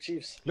Kaizer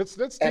Chiefs. Let's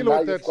deal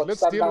with that.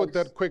 Let's deal with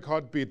that quick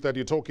heartbeat that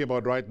you're talking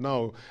about right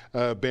now,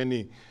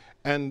 Benni,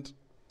 and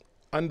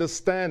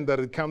understand that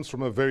it comes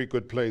from a very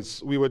good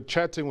place. We were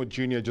chatting with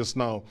Junior just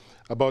now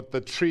about the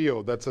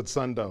trio that's at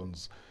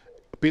Sundowns: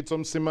 Pitso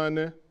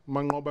Msimane,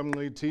 Manqoba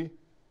Mngqithi,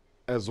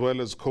 as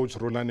well as Coach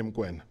Rulani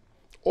Mkwena.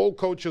 All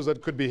coaches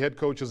that could be head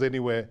coaches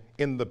anywhere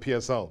in the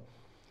PSL.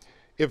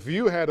 If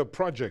you had a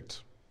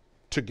project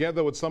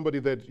together with somebody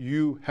that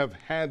you have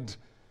had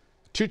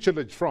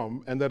tutelage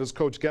from, and that is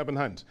Coach Gavin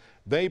Hunt,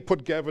 they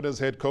put Gavin as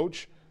head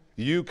coach,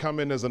 you come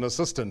in as an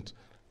assistant,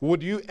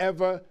 would you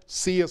ever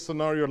see a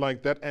scenario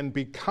like that and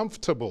be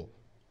comfortable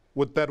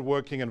with that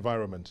working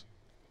environment?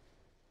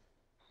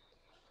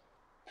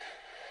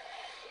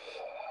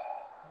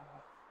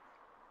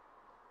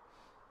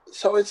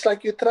 So it's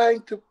like you're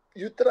trying to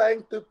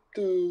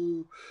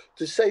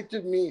say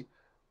to me,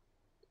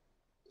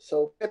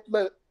 so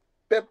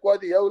Pep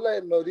Guardiola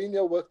and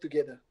Mourinho work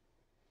together.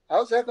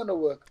 How's that going to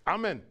work?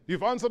 Amen.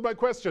 You've answered my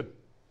question.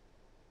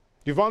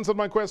 You've answered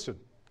my question.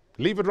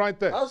 Leave it right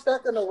there. How's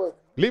that going to work?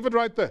 Leave it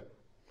right there.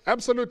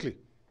 Absolutely.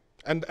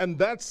 And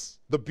that's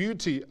the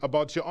beauty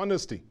about your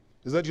honesty,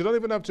 is that you don't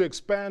even have to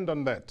expand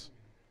on that.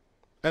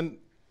 And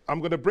I'm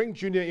going to bring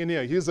Junior in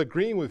here. He's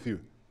agreeing with you.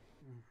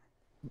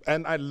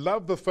 And I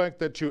love the fact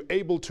that you're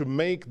able to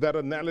make that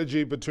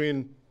analogy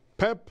between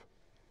Pep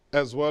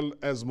as well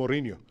as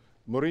Mourinho.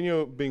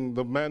 Mourinho being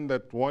the man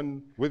that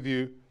won with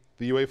you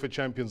the UEFA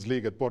Champions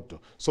League at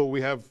Porto. So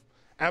we have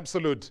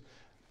absolute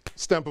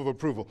stamp of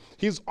approval.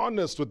 He's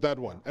honest with that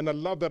one, and I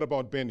love that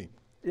about Benni.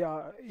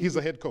 Yeah, he's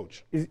a head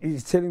coach.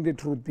 He's telling the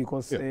truth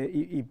because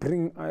he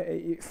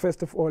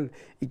first of all,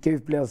 he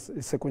gave players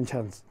a second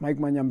chance. Mike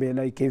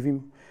Manyambela, he gave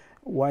him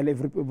while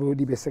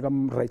everybody was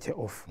right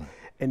off.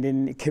 And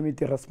then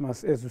Kemit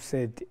Erasmus, as you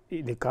said,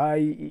 the guy,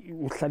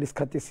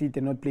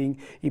 he not playing,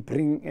 he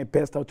bring a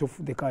best out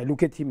of the guy.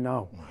 Look at him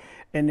now.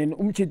 And then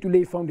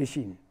Umchitule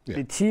Foundation.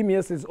 The team,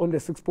 yes, is on the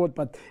 6th spot,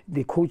 but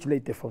the coach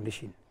laid the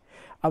foundation.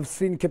 I've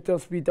seen Captain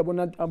Speed,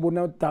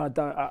 Abona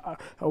Tata,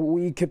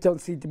 we Captain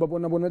City,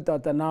 Abona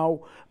Tata now,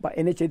 but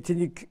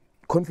energetic,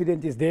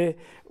 confident is there.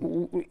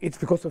 It's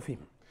because of him.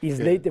 He's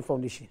laid the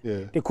foundation.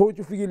 The coach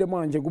of Figile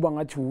Manje,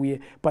 Gubanga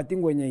Chuye,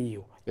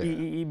 Patingwenya,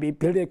 he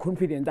build a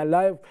confident,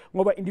 alive,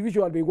 ngoba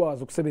individual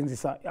begwas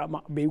ukusebenzisa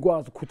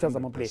begwas ukukhuthaza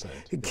ama player.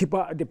 Keep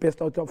the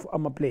best out of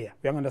ama player.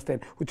 You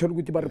understand? Uthola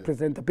ukuthi ba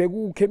represent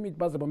begu Kemit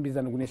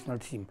bazabambizana ku national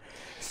team.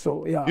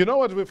 So yeah. You know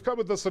what, we've come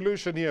with the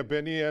solution here,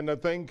 Benni, and I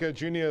think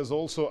Junior is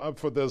also up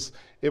for this.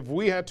 If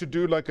we had to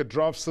do like a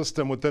draft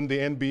system within the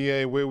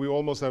NBA where we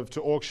almost have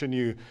to auction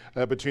you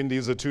between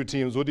these two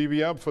teams, would he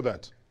be up for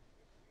that?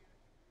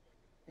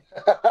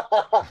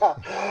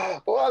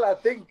 Well, I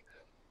think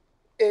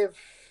if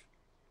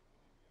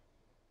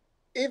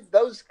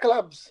those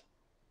clubs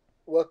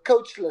were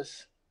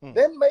coachless,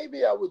 then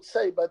maybe I would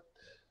say, but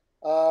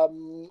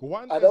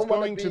one is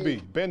going to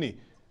be Benni.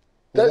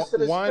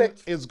 One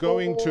is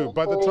going to.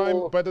 By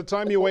the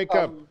time you wake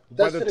up,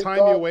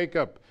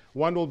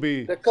 one will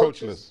be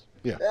coachless.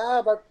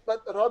 Yeah, but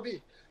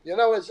Robbie, you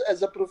know,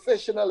 as a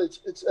professional,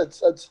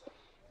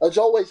 it's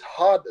always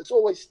hard. It's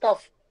always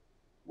tough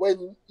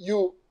when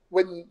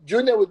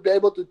Junior would be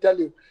able to tell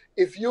you,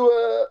 if you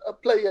were a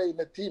player in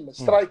a team, a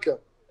striker,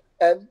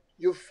 and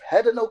you've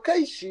had an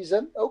okay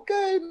season,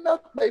 okay,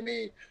 not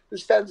maybe to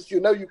standards, you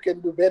know you can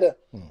do better.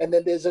 And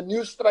then there's a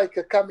new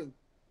striker coming.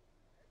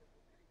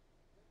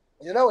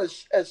 You know,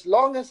 as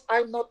long as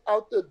I'm not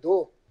out the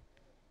door,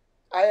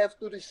 I have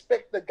to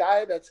respect the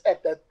guy that's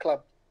at that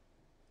club.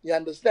 You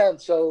understand?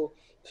 So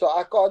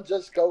I can't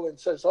just go and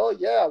say, oh,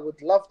 yeah, I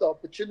would love the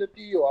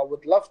opportunity, or I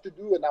would love to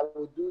do, and I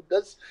would do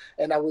this,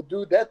 and I would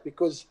do that,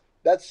 because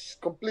that's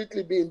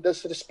completely being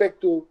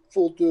disrespectful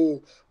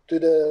to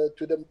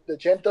the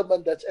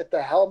gentleman that's at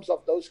the helms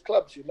of those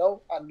clubs, you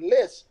know,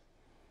 unless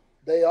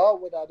they are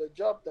without a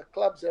job. The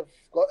clubs have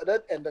got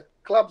it, and the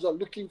clubs are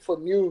looking for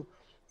new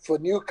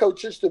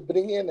coaches to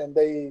bring in, and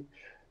they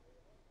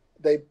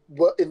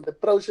were in the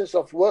process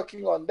of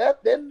working on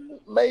that. Then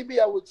maybe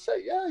I would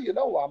say, yeah, you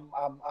know,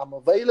 I'm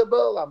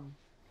available.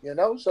 You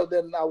know, so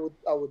then I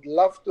would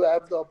love to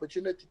have the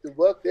opportunity to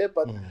work there.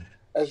 But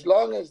as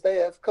long as they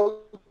have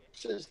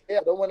coaches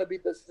there, I don't want to be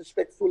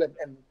disrespectful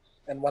and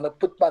want to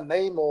put my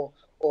name or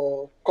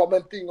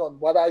commenting on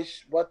what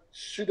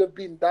should have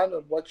been done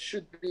or what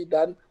should be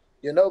done,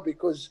 you know,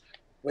 because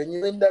when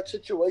you're in that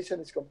situation,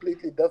 it's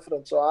completely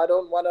different. So I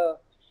don't want to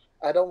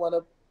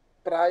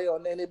pry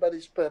on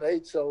anybody's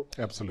parade. So,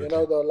 absolutely, you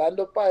know, the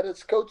Orlando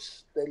Pirates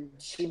coach, they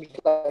seem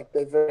like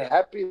they're very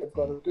happy. They've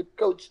got a good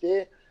coach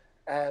there,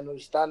 and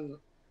who's done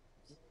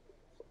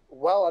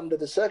well under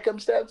the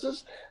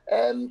circumstances.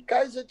 And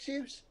Kaizer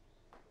Chiefs,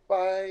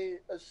 by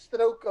a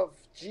stroke of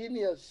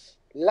genius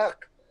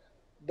luck,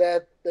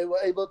 that they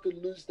were able to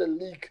lose the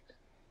league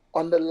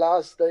on the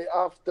last day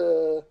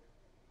after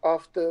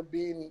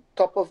being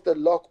top of the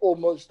lock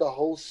almost the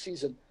whole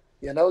season.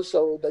 You know,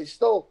 so they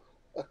still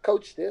a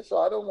coach there. So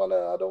I don't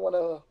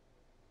wanna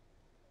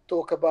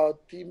talk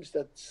about teams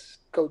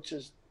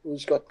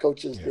who's got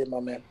coaches there, my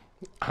man.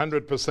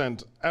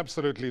 100%,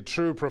 absolutely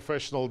true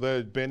professional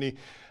there, Benni.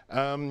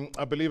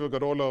 I believe I've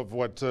got all of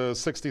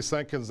 60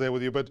 seconds there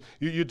with you, but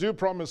you do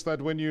promise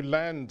that when you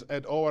land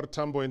at OR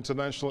Tambo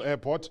International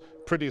Airport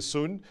pretty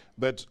soon,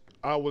 that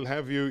I will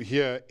have you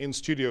here in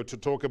studio to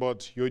talk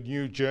about your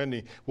new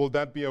journey. Will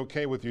that be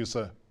okay with you,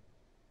 sir?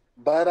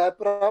 But I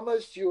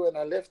promised you, and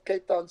I left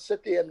Cape Town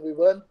City, and we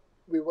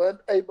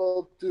weren't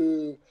able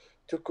to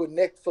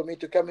connect for me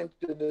to come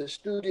into the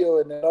studio.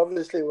 And then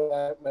obviously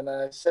when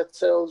I set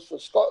sails for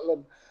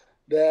Scotland,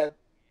 that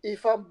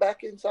if I'm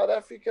back in South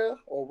Africa,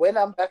 or when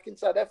I'm back in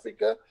South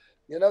Africa,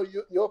 you know,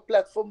 your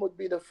platform would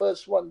be the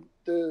first one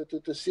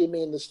to see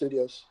me in the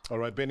studios. All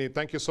right, Benni,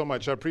 thank you so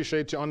much. I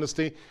appreciate your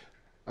honesty.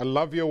 I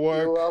love your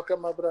work. You're welcome,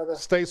 my brother.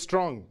 Stay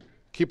strong.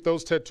 Keep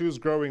those tattoos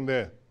growing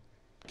there.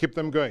 Keep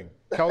them going.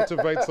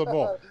 Cultivate some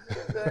more.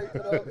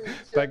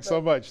 Thanks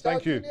so much.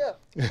 Thank you.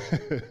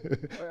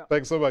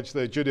 Thanks so much.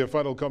 Junior,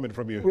 final comment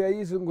from you. We are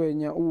using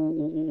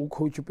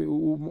coach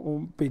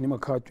Benni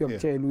McCarthy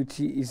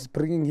is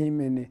bringing him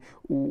and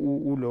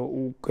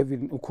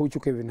coach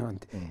Kevin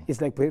Hunt.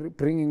 It's like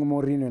bringing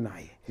Mourinho and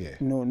I.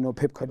 No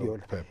Pep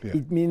Guardiola.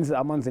 It means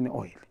a man's in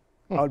oil.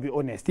 I'll be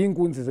honest.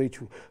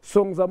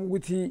 Songs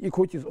he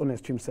coach is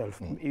honest to himself.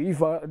 If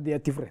they are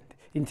different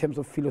in terms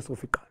of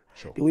philosophical,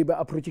 the way by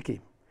approaching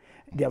him.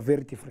 They are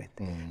very different.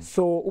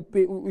 So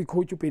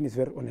Coach Upeni is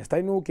very honest.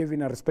 I know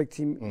Gavin, I respect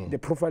him. The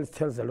profile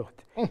tells a lot.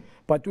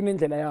 But so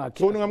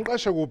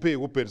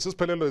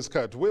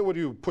where would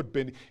you put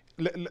Benni?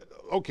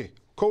 Okay,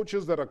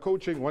 coaches that are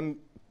coaching, when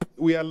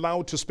we are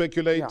allowed to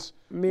speculate,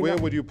 where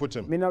would you put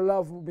him? I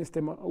love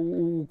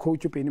Mr.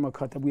 Coach Benni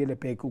McCarthy, we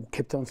back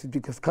Cape Town City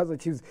because Kaizer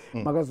Chiefs,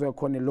 Magazo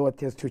a lower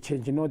test to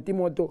change. You know,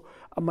 Timoto,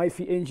 my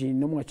fee engine,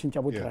 no more change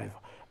about driver.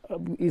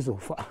 Is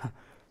over.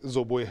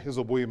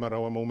 Izoboy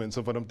Marawa Moments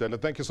of Adam.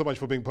 Thank you so much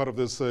for being part of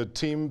this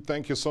team.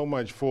 Thank you so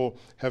much for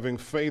having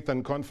faith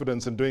and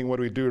confidence in doing what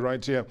we do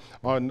right here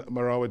on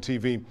Marawa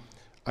TV.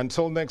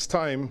 Until next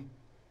time,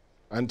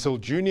 until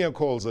Junior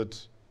calls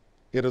it,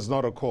 it is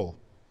not a call.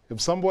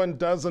 If someone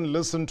doesn't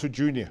listen to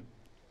Junior,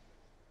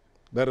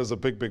 that is a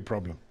big, big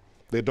problem.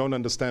 They don't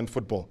understand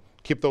football.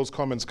 Keep those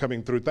comments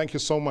coming through. Thank you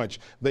so much.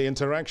 The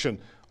interaction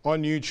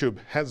on YouTube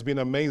has been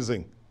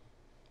amazing.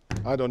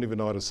 I don't even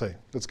know what to say.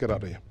 Let's get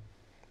out of here.